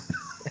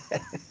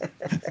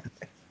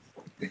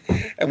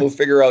 and we'll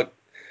figure out.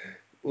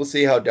 We'll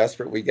see how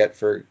desperate we get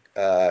for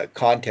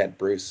content,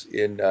 Bruce,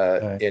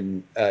 Okay.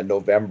 in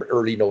November,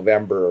 early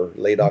November, or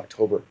late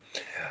October.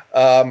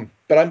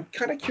 But I'm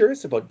kind of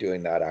curious about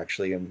doing that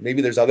actually, and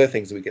maybe there's other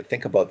things that we could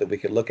think about that we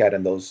could look at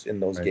in those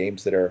Right.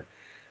 games that are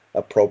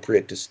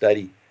appropriate to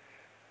study.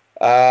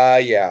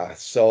 Yeah.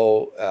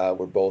 So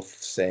we're both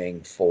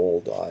saying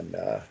fold on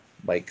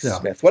Mike Yeah.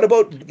 Smith. What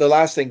about the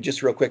last thing,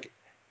 just real quick?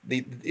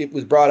 It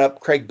was brought up.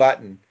 Craig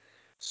Button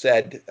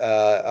said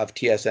of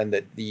TSN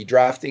that the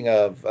drafting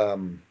of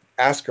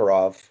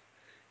Askarov,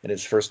 and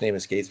his first name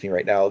escapes me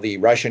right now, the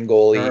Russian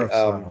goalie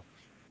Yaroslav.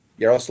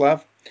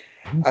 Yaroslav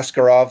Mhm.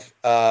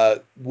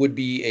 Askarov would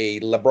be a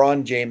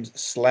LeBron James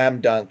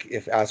slam dunk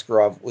if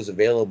Askarov was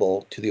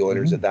available to the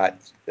Oilers at Mhm.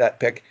 that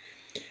pick.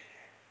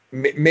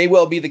 May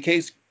well be the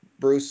case,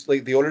 Bruce.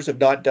 Like the Oilers have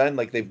not done,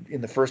 like they've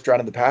in the first round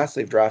of the past,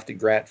 they've drafted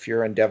Grant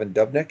Fuhr and Devin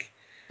Dubnik.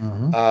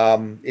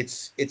 Mhm.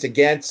 It's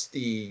against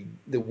the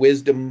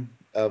wisdom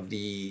of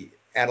the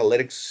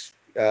analytics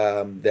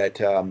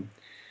that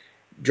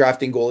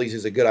drafting goalies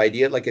is a good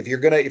idea. Like if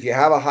you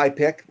have a high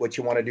pick, what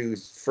you want to do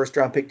is first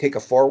round pick, take a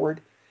forward.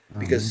 Uh-huh.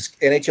 because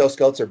NHL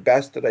scouts are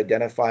best at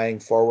identifying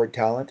forward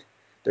talent.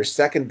 They're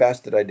second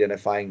best at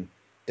identifying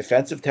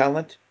defensive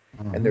talent,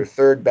 and Uh-huh. they're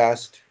third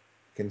best,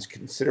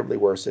 considerably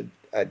worse at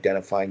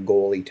identifying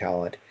goalie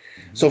talent.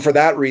 Uh-huh. So for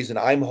that reason,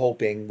 I'm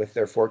hoping with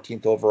their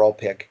 14th overall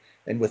pick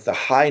and with the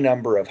high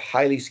number of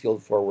highly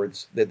skilled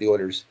forwards that the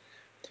Oilers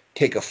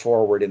take a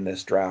forward in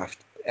this draft.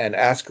 And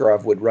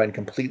Askarov would run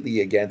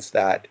completely against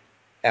that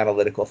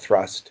analytical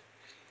thrust.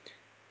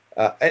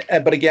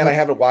 But again, I But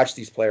haven't watched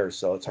these players,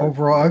 so it's hard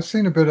for overall, me to. I've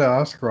seen a bit of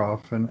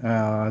Askarov and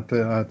at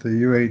the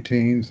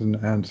U18s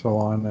and so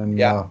on, and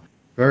Yeah,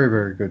 very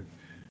very good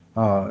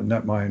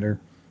netminder.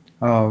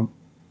 Uh,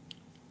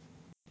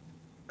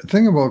 the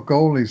thing about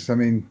goalies, I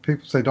mean,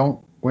 people say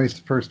don't waste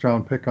a first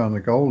round pick on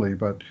the goalie,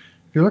 but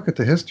if you look at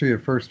the history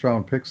of first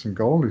round picks and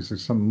goalies,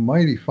 there's some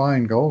mighty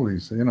fine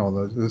goalies. You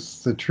know,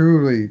 the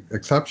truly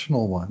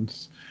exceptional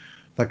ones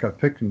that got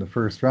picked in the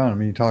first round. I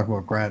mean, you talk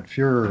about Grant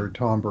Fuhrer,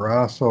 Tom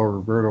Barrasso,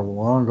 Roberto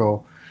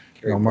Luongo,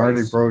 Carey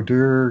Marty Price.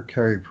 Brodeur,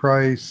 Carey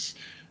Price,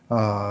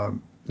 uh,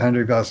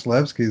 Andrei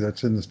Vasilevsky,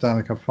 that's in the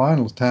Stanley Cup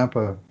Finals.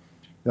 Tampa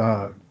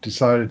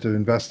decided to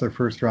invest their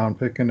first round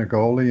pick in a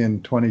goalie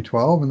in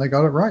 2012, and they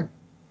got it right.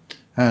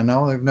 And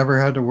now they've never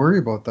had to worry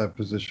about that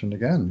position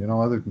again,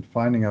 other than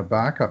finding a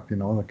backup,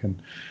 that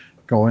can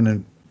go in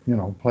and,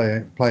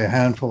 play a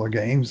handful of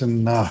games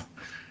and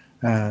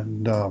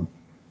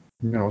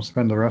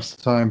spend the rest of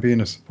the time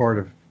being a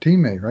supportive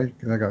teammate, right?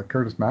 They got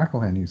Curtis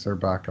McElhinney, he's their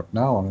backup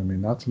now, and I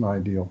mean that's an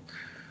ideal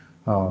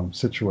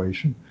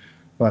situation.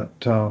 But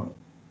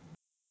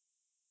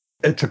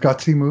it's a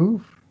gutsy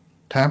move.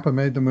 Tampa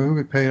made the move;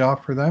 it paid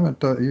off for them.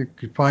 You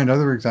could find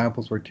other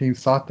examples where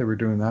teams thought they were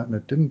doing that and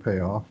it didn't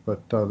pay off.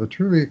 But the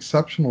truly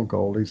exceptional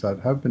goalies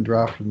that have been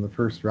drafted in the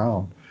first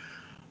round,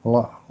 a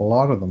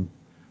lot of them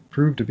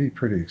proved to be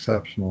pretty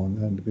exceptional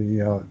and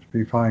to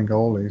be fine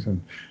goalies.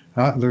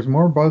 And there's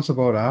more buzz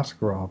about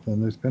Askarov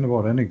than there's been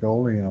about any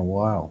goalie in a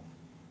while.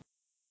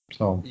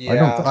 So I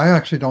don't. Yeah, I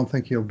actually don't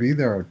think he'll be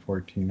there at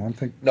 14. I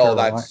think no,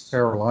 that's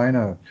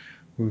Carolina,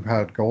 who've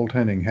had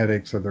goaltending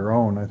headaches of their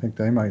own, I think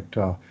they might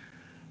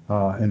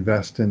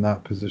invest in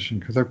that position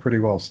because they're pretty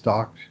well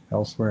stocked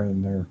elsewhere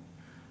in their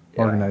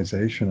yeah.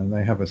 organization, and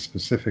they have a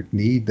specific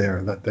need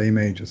there that they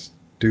may just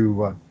do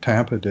what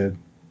Tampa did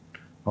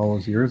all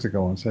those years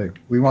ago and say,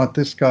 we want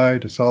this guy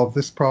to solve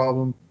this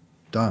problem.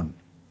 Done.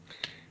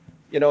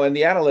 And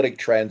the analytic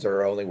trends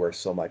are only worth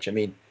so much. I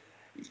mean,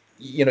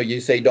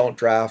 you say don't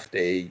draft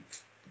a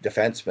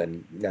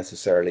defenseman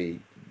necessarily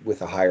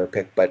with a higher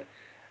pick, but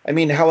I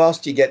mean, how else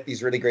do you get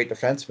these really great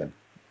defensemen?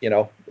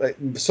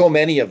 So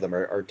many of them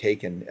are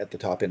taken at the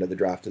top end of the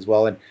draft as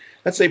well. And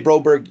let's say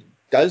Broberg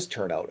does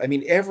turn out. I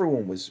mean,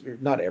 everyone was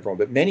not everyone,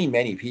 but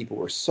many people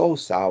were so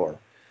sour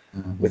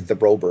Mm-hmm. with the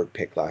Broberg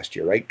pick last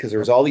year, right? Because there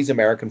was Yep. all these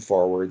American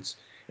forwards,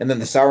 and then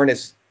the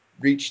sourness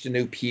reached a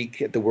new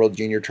peak at the World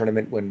Junior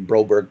Tournament when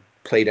Broberg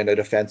played in a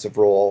defensive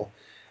role,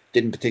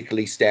 didn't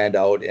particularly stand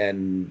out,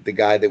 and the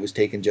guy that was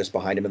taken just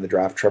behind him in the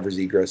draft, Trevor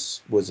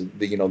Zegras, was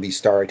the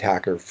star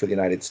attacker for the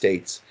United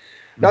States.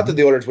 Not that Mm-hmm.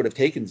 the Oilers would have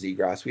taken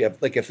Zegras. We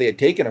have, like, if they had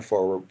taken a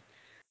forward,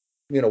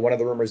 one of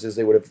the rumors is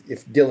they would have,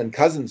 if Dylan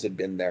Cousins had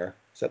been there,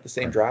 is that the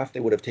same Right. draft? They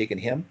would have taken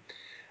him,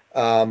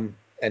 and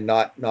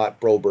not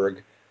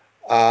Broberg.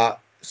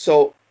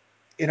 So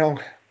you know,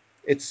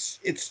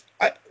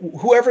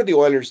 whoever the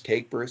Oilers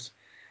take, Bruce.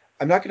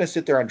 I'm not going to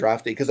sit there on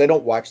draft day because I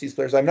don't watch these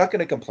players. I'm not going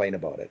to complain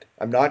about it.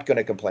 I'm not going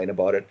to complain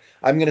about it.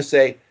 I'm going to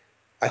say,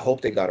 I hope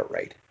they got it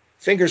right.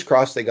 Fingers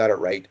crossed they got it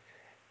right.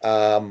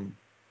 Um,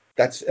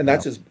 Yeah.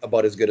 that's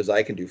about as good as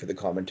I can do for the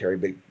commentary.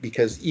 But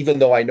because even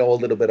though I know a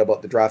little bit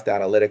about the draft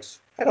analytics,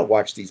 I don't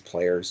watch these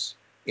players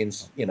in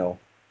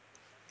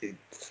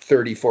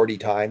 30, 40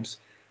 times,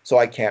 so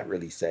I can't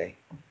really say.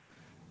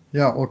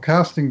 Yeah, well,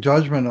 casting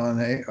judgment on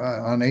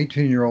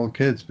 18-year-old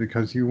kids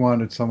because you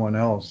wanted someone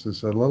else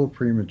is a little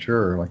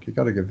premature. Like you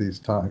got to give these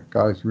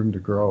guys room to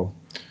grow.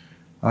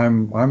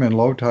 I'm in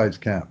Low Tide's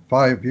camp.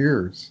 5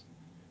 years,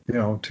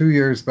 2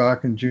 years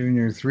back in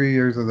junior, 3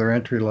 years of their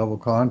entry level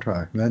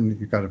contract, and then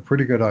you got a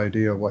pretty good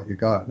idea of what you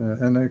got. And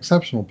an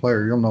exceptional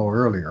player you'll know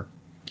earlier.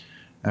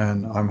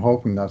 And I'm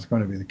hoping that's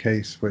going to be the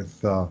case with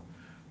Philip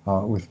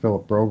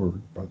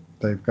Broberg. But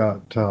they've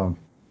got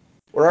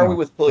Where are we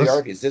with this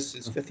Puljujärvi? Is this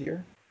his fifth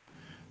year?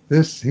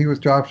 this he was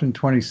drafted in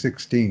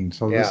 2016,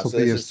 so Yeah, this will so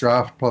be his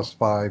draft plus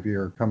 5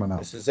 year coming up.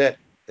 this is it.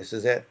 This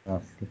is it.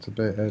 It's a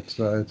bit it's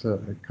a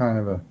kind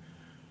of a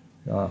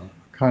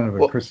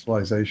Well,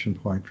 crystallization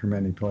point for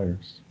many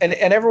players. and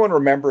everyone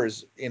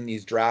remembers in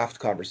these draft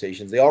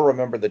conversations, they all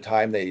remember the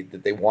time they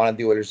wanted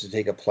the Oilers to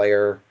take a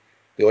player.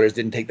 The Oilers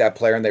didn't take that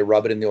player, and they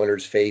rub it in the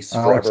Oilers' face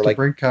Alex forever. Like,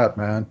 DeBrincat,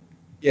 man,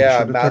 they yeah,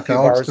 should have took Matthew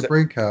Alex Barzal.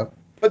 DeBrincat.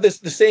 But the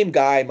same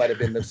guy might have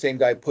been the same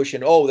guy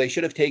pushing. Oh, they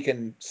should have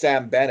taken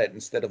Sam Bennett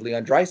instead of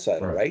Leon Draisaitl,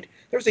 Right. right?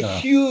 There was a Yeah.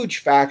 huge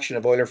faction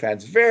of Oiler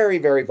fans, very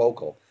very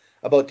vocal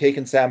about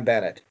taking Sam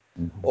Bennett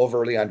Mhm.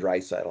 over Leon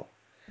Draisaitl.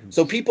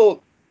 So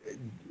people,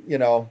 you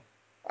know,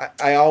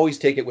 I always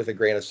take it with a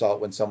grain of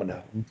salt when someone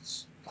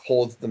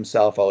holds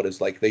themselves out as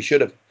like they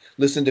should have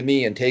listened to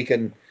me and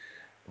taken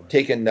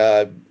taken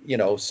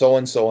so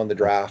and so in the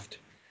draft.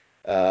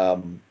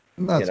 And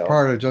You that's know,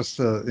 part of just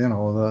the part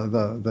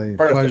of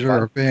the pleasure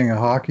fun. of being a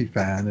hockey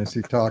fan is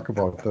you talk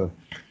about Fair enough.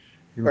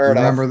 you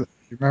remember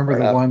Fair the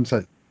enough. ones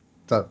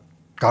that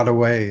got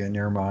away in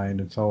your mind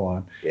and so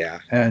on. Yeah.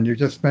 And you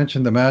just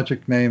mentioned the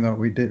magic name that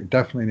we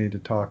definitely need to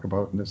talk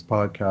about in this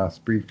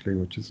podcast briefly,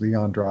 which is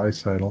Leon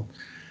Draisaitl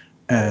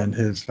Yeah. and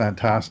his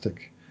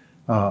fantastic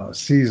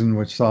season,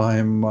 which saw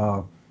him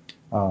uh,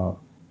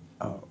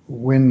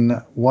 win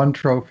one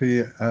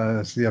trophy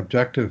as the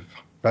objective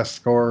best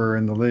scorer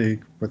in the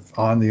league with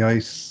on the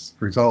ice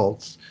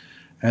results,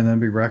 and then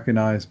be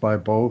recognized by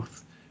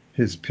both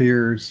his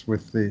peers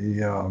with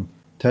the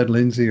Ted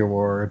Lindsay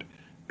Award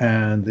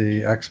and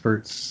the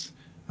experts,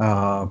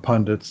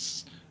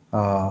 pundits,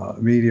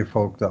 media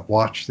folk that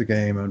watch the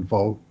game and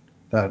vote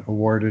that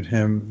awarded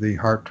him the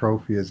Hart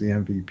Trophy as the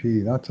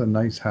MVP. That's a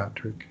nice hat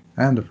trick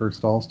and the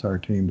first All Star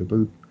team to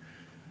boot.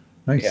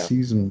 Nice Yeah.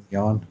 season,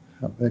 Jan.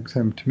 That makes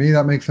him, to me,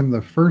 that makes him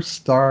the first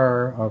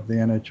star of the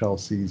NHL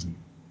season.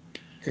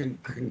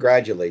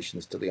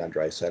 Congratulations to Leon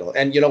Draisaitl.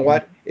 And you know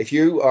what? If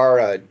you are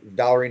a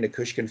Valerie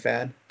Nikushkin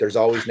fan, there's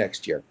always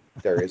next year.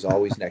 There is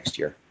always next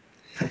year.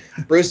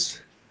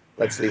 Bruce,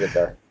 let's leave it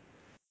there.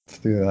 Let's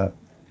do that.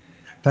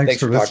 Thanks Thanks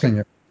for for talking.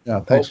 listening. Yeah,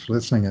 thanks Oh, for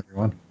listening,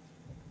 everyone.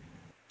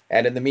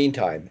 and in the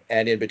meantime,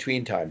 and in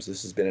between times,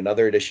 this has been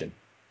another edition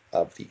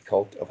of the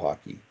Cult of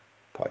Hockey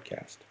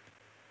podcast.